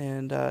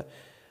 and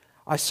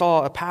I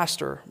saw a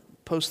pastor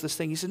post this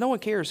thing. He said, no one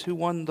cares who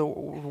won the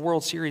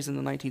World Series in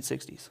the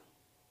 1960s. He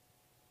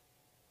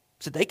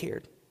said, they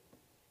cared.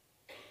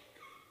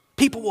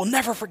 People will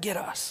never forget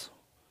us.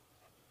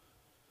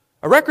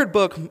 A record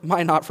book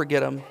might not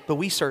forget them, but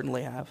we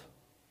certainly have.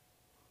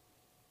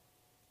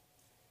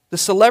 The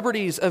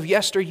celebrities of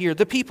yesteryear,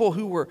 the people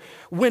who were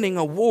winning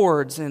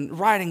awards and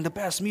writing the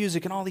best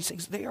music and all these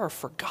things, they are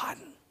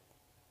forgotten.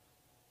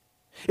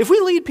 If we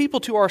lead people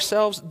to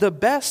ourselves, the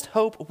best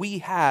hope we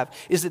have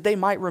is that they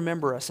might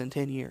remember us in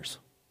 10 years.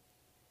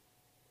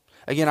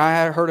 Again,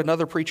 I heard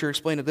another preacher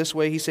explain it this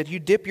way. He said, you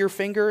dip your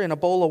finger in a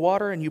bowl of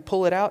water and you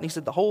pull it out, and he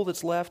said, the hole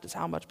that's left is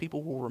how much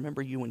people will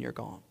remember you when you're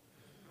gone.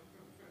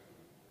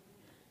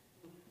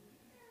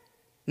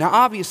 Now,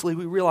 obviously,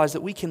 we realize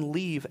that we can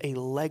leave a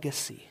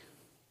legacy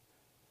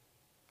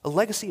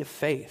of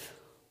faith.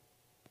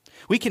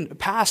 We can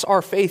pass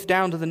our faith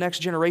down to the next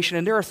generation,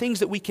 and there are things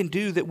that we can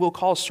do that will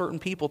cause certain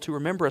people to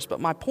remember us.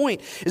 But my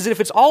point is that if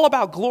it's all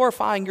about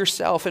glorifying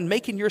yourself and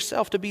making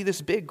yourself to be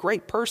this big,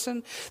 great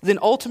person, then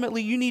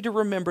ultimately you need to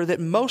remember that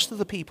most of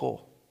the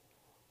people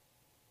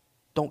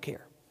don't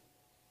care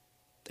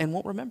and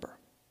won't remember.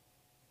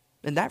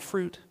 And that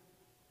fruit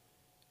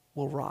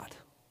will rot.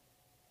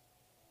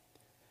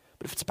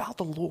 But if it's about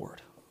the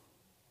Lord,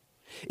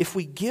 if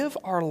we give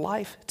our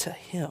life to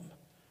Him,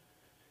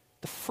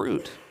 the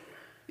fruit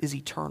is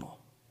eternal.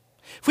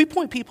 If we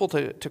point people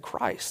to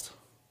Christ,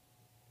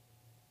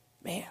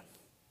 man,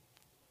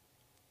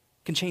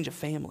 it can change a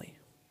family,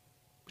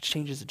 which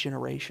changes a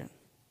generation,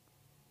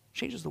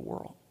 changes the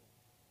world.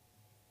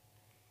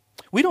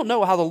 We don't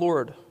know how the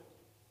Lord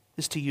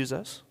is to use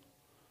us.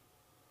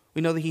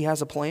 We know that He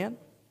has a plan.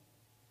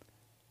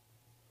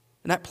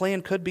 And that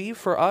plan could be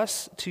for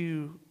us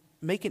to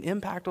make an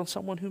impact on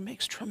someone who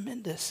makes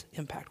tremendous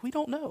impact. We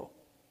don't know.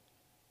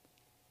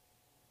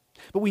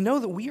 But we know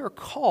that we are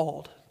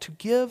called to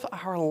give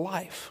our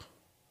life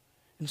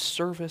in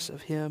service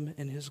of Him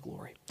and His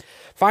glory.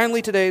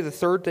 Finally today, the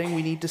third thing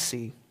we need to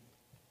see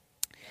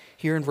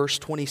here in verse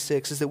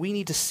 26 is that we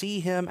need to see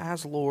Him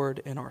as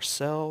Lord and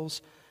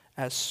ourselves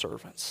as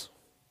servants.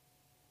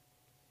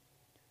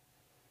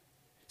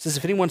 It says,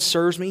 if anyone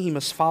serves me, he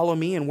must follow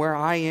me, and where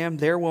I am,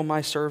 there will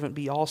my servant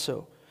be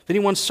also. If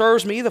anyone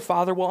serves me, the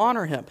Father will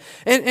honor him.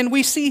 And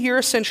we see here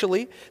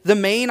essentially the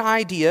main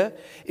idea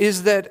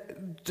is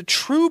that the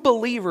true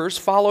believers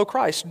follow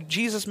Christ.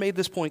 Jesus made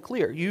this point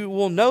clear. You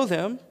will know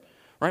them,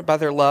 right, by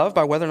their love,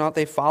 by whether or not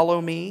they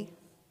follow me,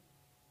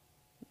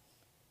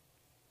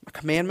 my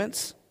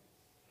commandments.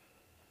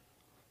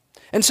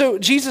 And so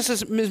Jesus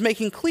is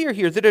making clear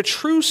here that a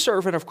true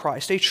servant of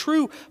Christ, a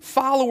true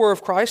follower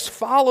of Christ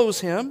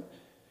follows Him.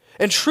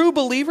 And true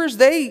believers,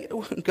 they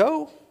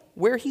go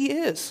where He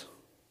is.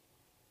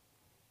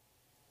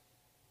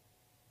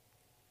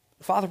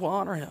 The Father will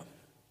honor him.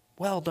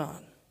 Well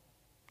done,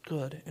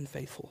 good and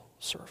faithful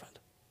servant.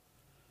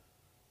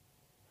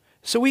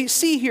 So we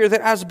see here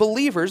that as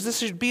believers, this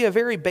should be a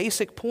very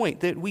basic point,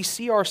 that we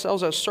see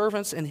ourselves as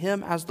servants and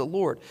Him as the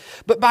Lord.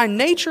 But by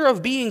nature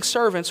of being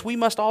servants, we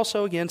must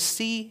also, again,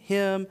 see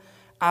Him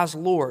as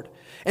Lord.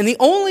 And the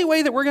only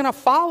way that we're going to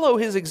follow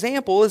His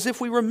example is if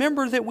we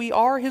remember that we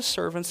are His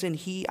servants and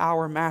He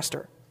our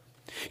master.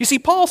 You see,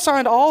 Paul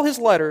signed all his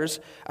letters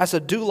as a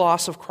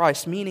doulos of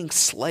Christ, meaning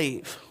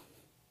slave.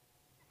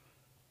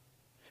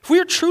 If we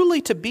are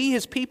truly to be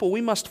His people, we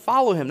must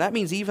follow Him. That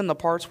means even the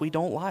parts we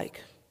don't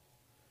like.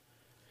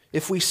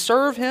 If we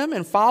serve Him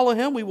and follow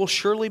Him, we will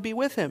surely be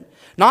with Him.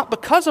 Not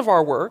because of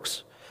our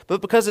works,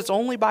 but because it's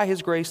only by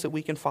His grace that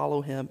we can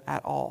follow Him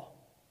at all.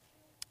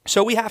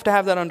 So we have to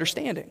have that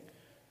understanding.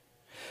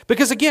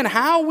 Because again,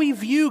 how we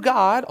view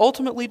God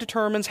ultimately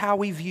determines how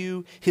we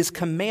view His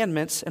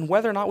commandments and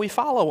whether or not we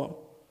follow Him.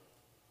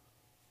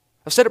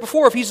 I've said it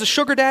before, if He's the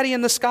sugar daddy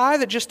in the sky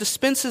that just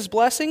dispenses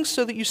blessings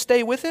so that you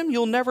stay with Him,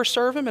 you'll never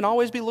serve Him and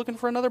always be looking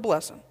for another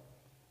blessing.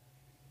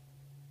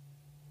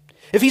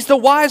 If He's the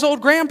wise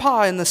old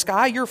grandpa in the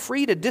sky, you're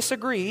free to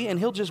disagree and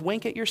He'll just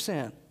wink at your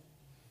sin.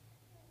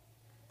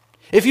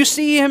 If you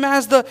see Him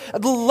as the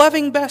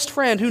loving best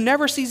friend who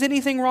never sees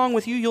anything wrong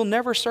with you, you'll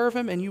never serve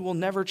Him and you will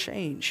never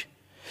change.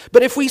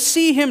 But if we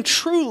see Him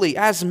truly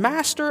as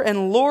Master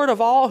and Lord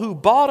of all, who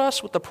bought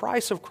us with the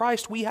price of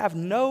Christ, we have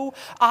no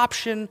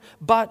option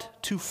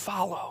but to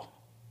follow.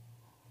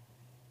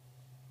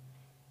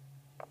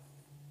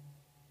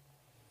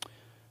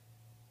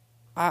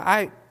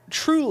 I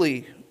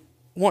truly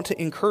want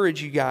to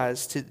encourage you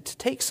guys to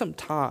take some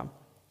time.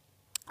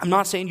 I'm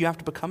not saying you have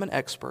to become an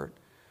expert,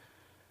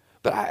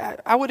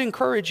 but I would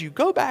encourage you,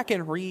 go back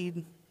and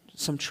read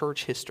some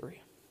church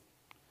history.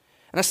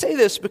 And I say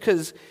this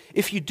because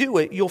if you do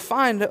it, you'll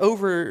find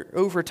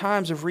over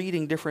times of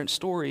reading different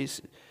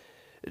stories,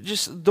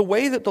 just the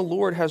way that the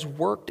Lord has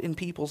worked in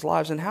people's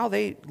lives and how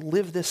they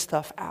live this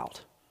stuff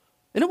out.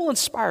 And it will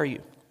inspire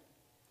you.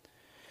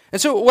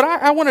 And so what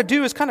I want to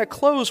do is kind of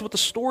close with the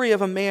story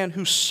of a man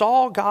who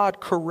saw God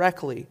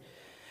correctly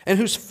and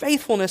whose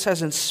faithfulness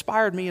has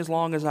inspired me as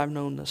long as I've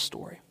known this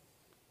story.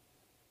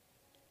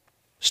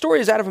 The story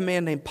is that of a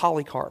man named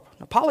Polycarp.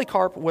 Now,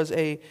 Polycarp was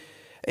a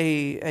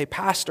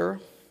pastor,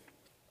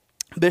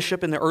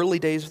 bishop in the early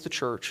days of the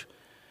church,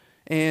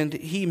 and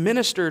he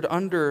ministered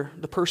under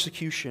the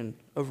persecution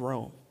of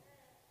Rome.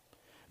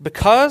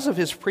 Because of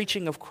his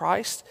preaching of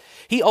Christ,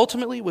 he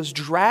ultimately was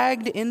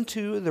dragged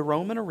into the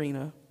Roman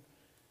arena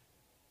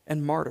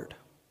and martyred.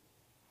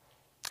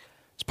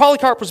 As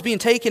Polycarp was being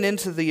taken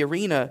into the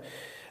arena,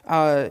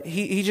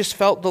 he just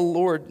felt the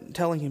Lord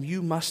telling him,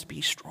 "You must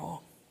be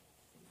strong."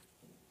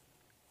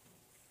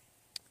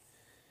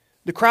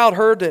 The crowd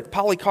heard that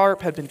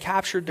Polycarp had been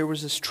captured. There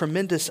was this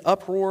tremendous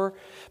uproar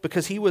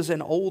because he was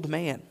an old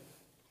man.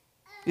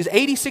 He's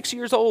 86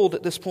 years old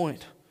at this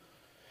point.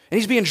 And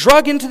he's being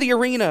dragged into the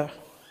arena.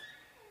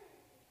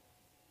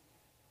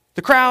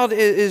 The crowd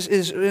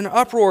is in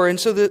uproar. And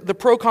so the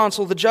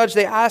proconsul, the judge,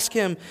 they ask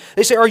him,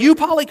 they say, "Are you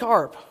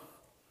Polycarp?"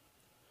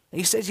 And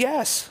he says,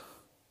 "Yes."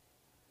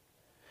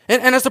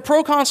 And as the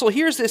proconsul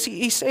hears this,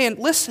 he's saying,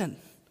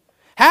 "Listen,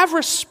 have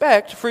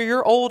respect for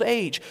your old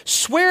age.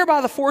 Swear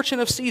by the fortune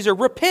of Caesar.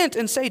 Repent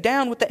and say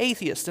down with the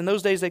atheists." In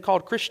those days they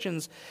called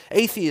Christians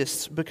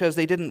atheists because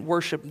they didn't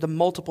worship the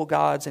multiple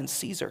gods and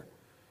Caesar.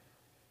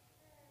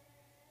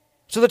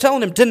 So they're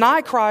telling him,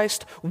 deny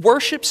Christ,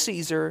 worship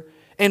Caesar,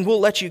 and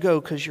we'll let you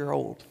go because you're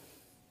old.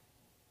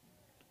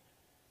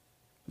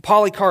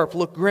 Polycarp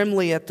looked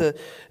grimly at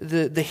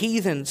the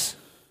heathens,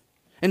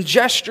 and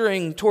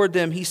gesturing toward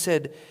them, he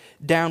said,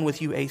 "Down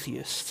with you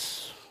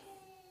atheists."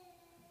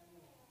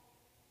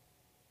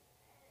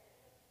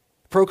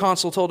 The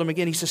proconsul told him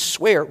again, he says,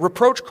 "Swear,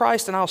 reproach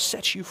Christ and I'll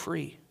set you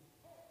free."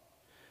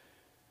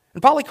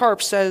 And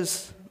Polycarp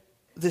says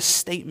this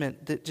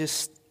statement that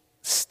just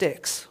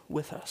sticks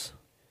with us.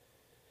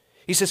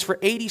 He says, "For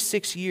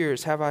 86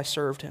 years have I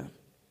served him,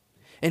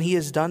 and he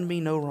has done me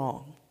no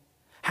wrong.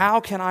 How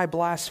can I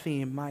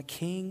blaspheme my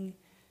King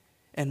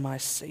and my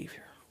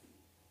Savior?"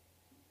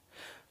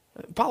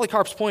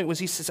 Polycarp's point was,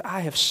 he says,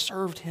 I have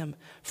served him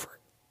for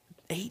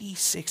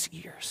 86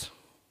 years.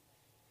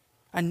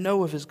 I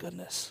know of his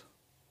goodness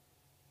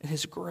and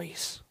his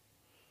grace.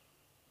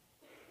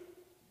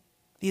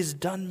 He has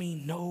done me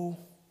no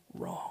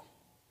wrong.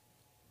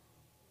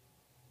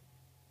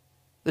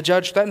 The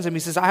judge threatens him. He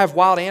says, "I have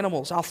wild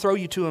animals. I'll throw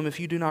you to him if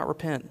you do not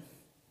repent."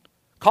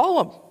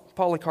 "Call him,"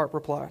 Polycarp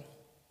replied.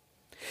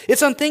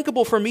 "It's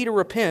unthinkable for me to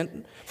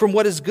repent from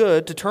what is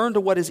good to turn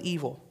to what is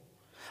evil.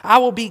 I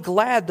will be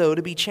glad, though,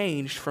 to be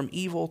changed from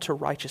evil to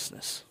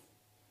righteousness."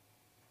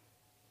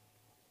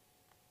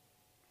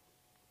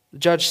 The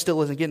judge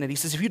still isn't getting it. He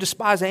says, "If you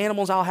despise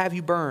animals, I'll have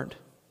you burned."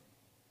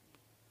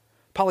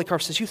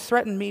 Polycarp says, "You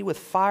threaten me with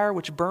fire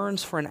which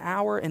burns for an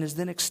hour and is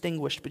then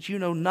extinguished, but you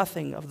know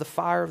nothing of the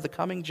fire of the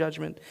coming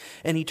judgment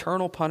and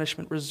eternal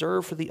punishment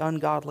reserved for the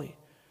ungodly.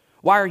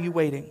 Why are you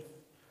waiting?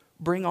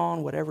 Bring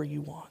on whatever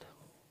you want."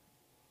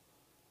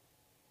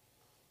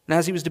 And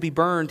as he was to be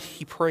burned,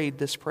 he prayed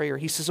this prayer.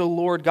 He says, "O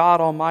Lord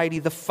God Almighty,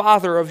 the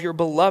Father of your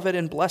beloved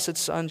and blessed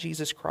Son,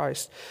 Jesus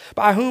Christ,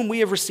 by whom we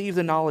have received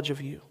the knowledge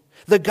of you,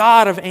 the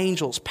God of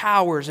angels,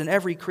 powers, and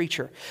every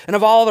creature, and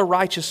of all the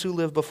righteous who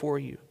live before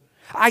you,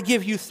 I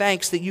give you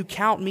thanks that you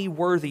count me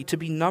worthy to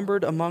be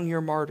numbered among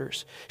your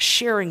martyrs,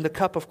 sharing the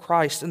cup of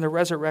Christ and the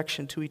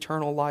resurrection to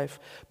eternal life,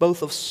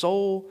 both of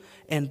soul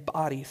and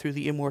body through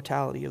the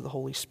immortality of the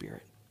Holy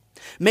Spirit.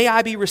 May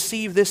I be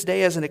received this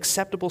day as an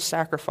acceptable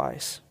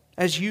sacrifice,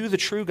 as you, the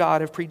true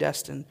God, have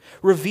predestined,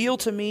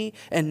 revealed to me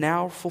and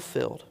now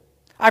fulfilled.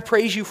 I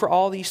praise you for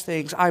all these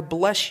things. I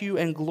bless you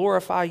and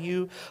glorify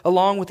you,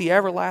 along with the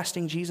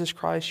everlasting Jesus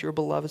Christ, your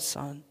beloved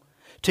Son.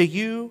 To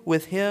you,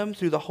 with him,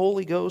 through the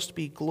Holy Ghost,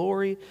 be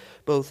glory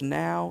both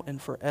now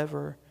and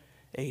forever.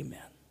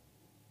 Amen."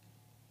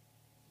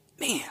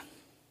 Man.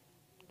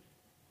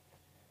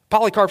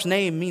 Polycarp's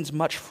name means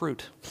much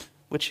fruit,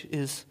 which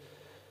is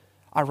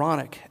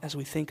ironic as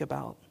we think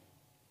about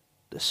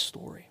this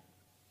story.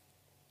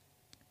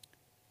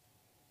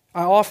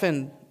 I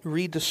often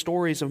read the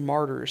stories of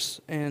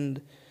martyrs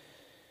and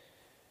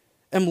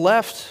am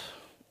left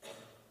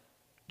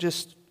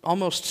just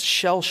almost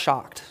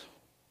shell-shocked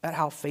at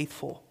how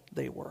faithful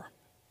they were.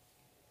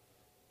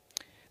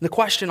 And the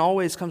question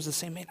always comes the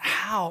same, man,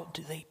 how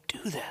do they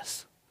do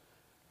this?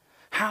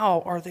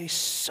 How are they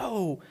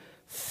so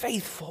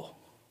faithful?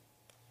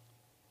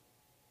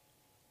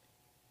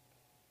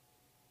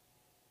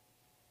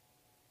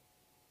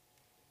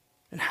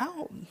 And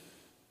how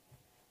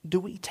do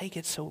we take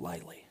it so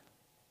lightly?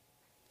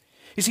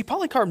 You see,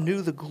 Polycarp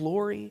knew the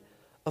glory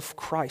of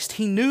Christ.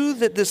 He knew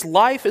that this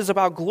life is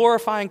about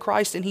glorifying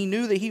Christ, and he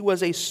knew that he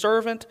was a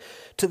servant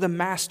to the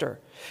master.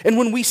 And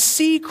when we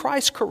see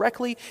Christ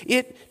correctly,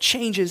 it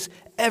changes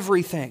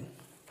everything.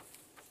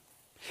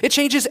 It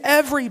changes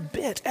every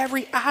bit,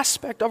 every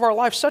aspect of our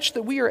life, such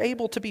that we are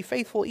able to be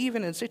faithful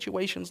even in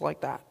situations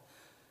like that.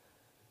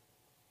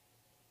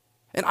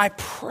 And I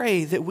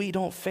pray that we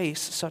don't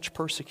face such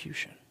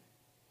persecution.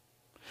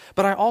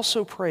 But I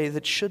also pray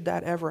that should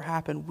that ever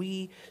happen,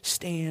 we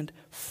stand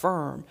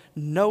firm,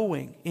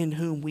 knowing in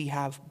whom we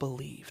have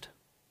believed.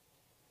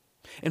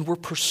 And we're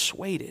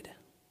persuaded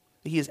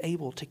that He is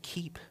able to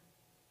keep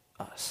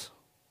us.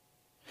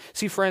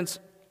 See, friends,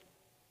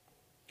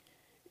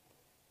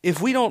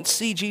 if we don't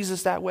see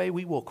Jesus that way,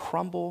 we will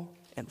crumble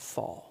and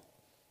fall.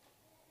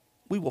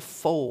 We will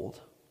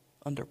fold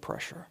under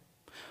pressure.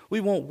 We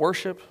won't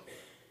worship.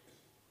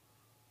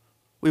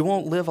 We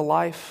won't live a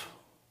life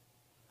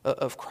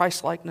of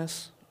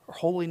Christ-likeness or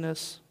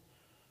holiness.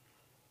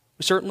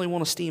 We certainly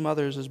won't esteem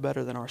others as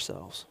better than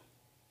ourselves.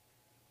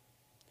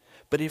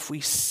 But if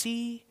we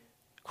see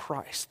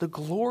Christ, the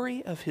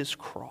glory of His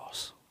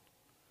cross,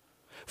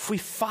 if we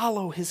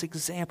follow His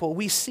example,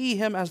 we see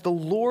Him as the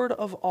Lord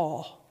of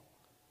all,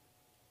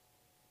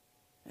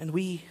 and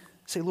we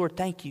say, Lord,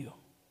 thank you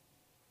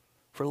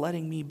for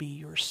letting me be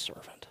your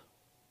servant.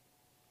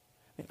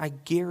 And I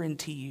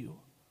guarantee you,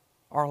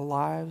 our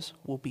lives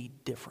will be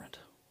different.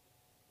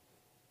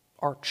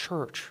 Our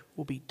church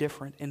will be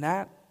different, and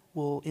that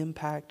will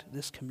impact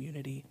this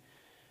community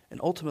and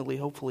ultimately,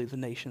 hopefully, the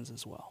nations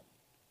as well.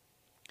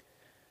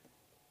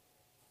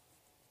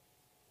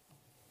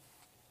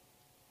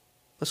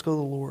 Let's go to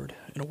the Lord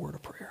in a word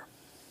of prayer.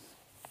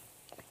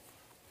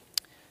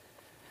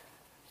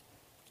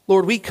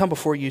 Lord, we come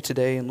before you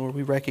today, and Lord,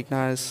 we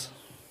recognize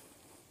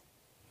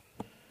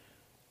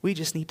we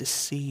just need to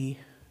see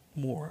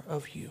more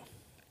of you.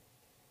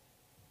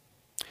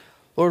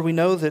 Lord, we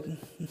know that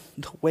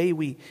the way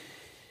we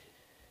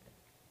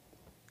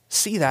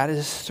see that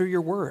is through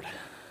your word.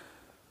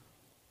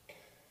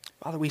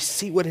 Father, we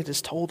see what it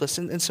has told us.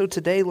 And so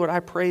today, Lord, I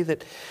pray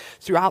that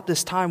throughout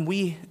this time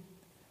we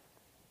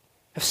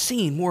have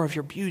seen more of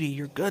your beauty,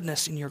 your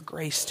goodness, and your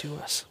grace to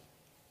us.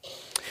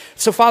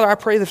 So, Father, I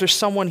pray that there's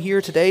someone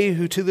here today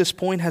who to this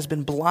point has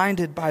been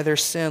blinded by their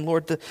sin.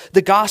 Lord,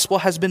 the gospel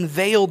has been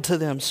veiled to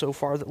them so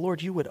far that,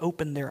 Lord, you would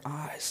open their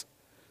eyes.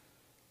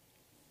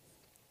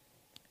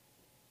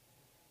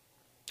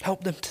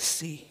 Help them to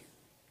see,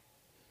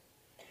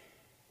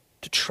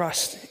 to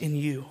trust in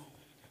you.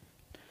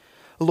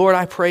 Lord,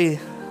 I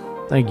pray.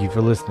 Thank you for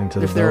listening to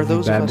the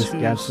Bellevue Baptist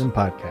Gadsden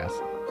podcast.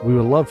 We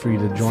would love for you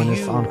to join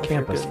us on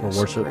campus for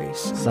worship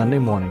Sunday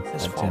mornings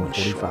at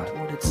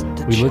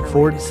 10:45. We look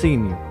forward to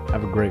seeing you.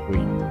 Have a great week.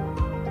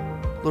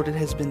 Lord, it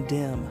has been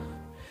dim.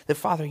 That,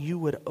 Father, you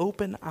would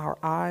open our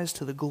eyes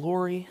to the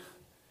glory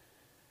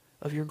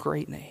of your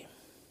great name.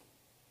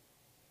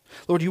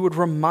 Lord, you would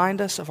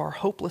remind us of our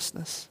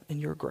hopelessness in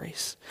your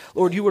grace.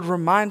 Lord, you would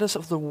remind us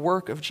of the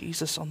work of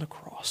Jesus on the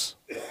cross.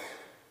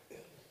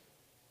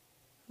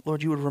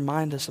 Lord, you would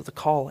remind us of the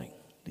calling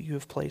that you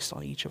have placed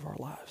on each of our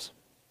lives.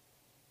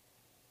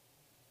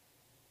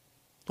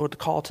 Lord, the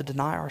call to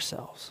deny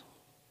ourselves,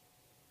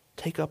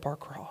 take up our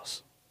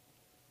cross,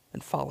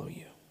 and follow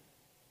you.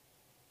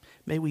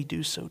 May we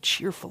do so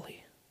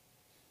cheerfully,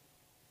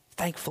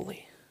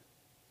 thankfully,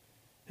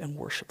 and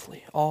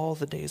worshipfully all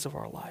the days of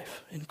our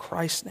life. In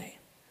Christ's name,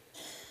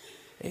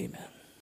 amen.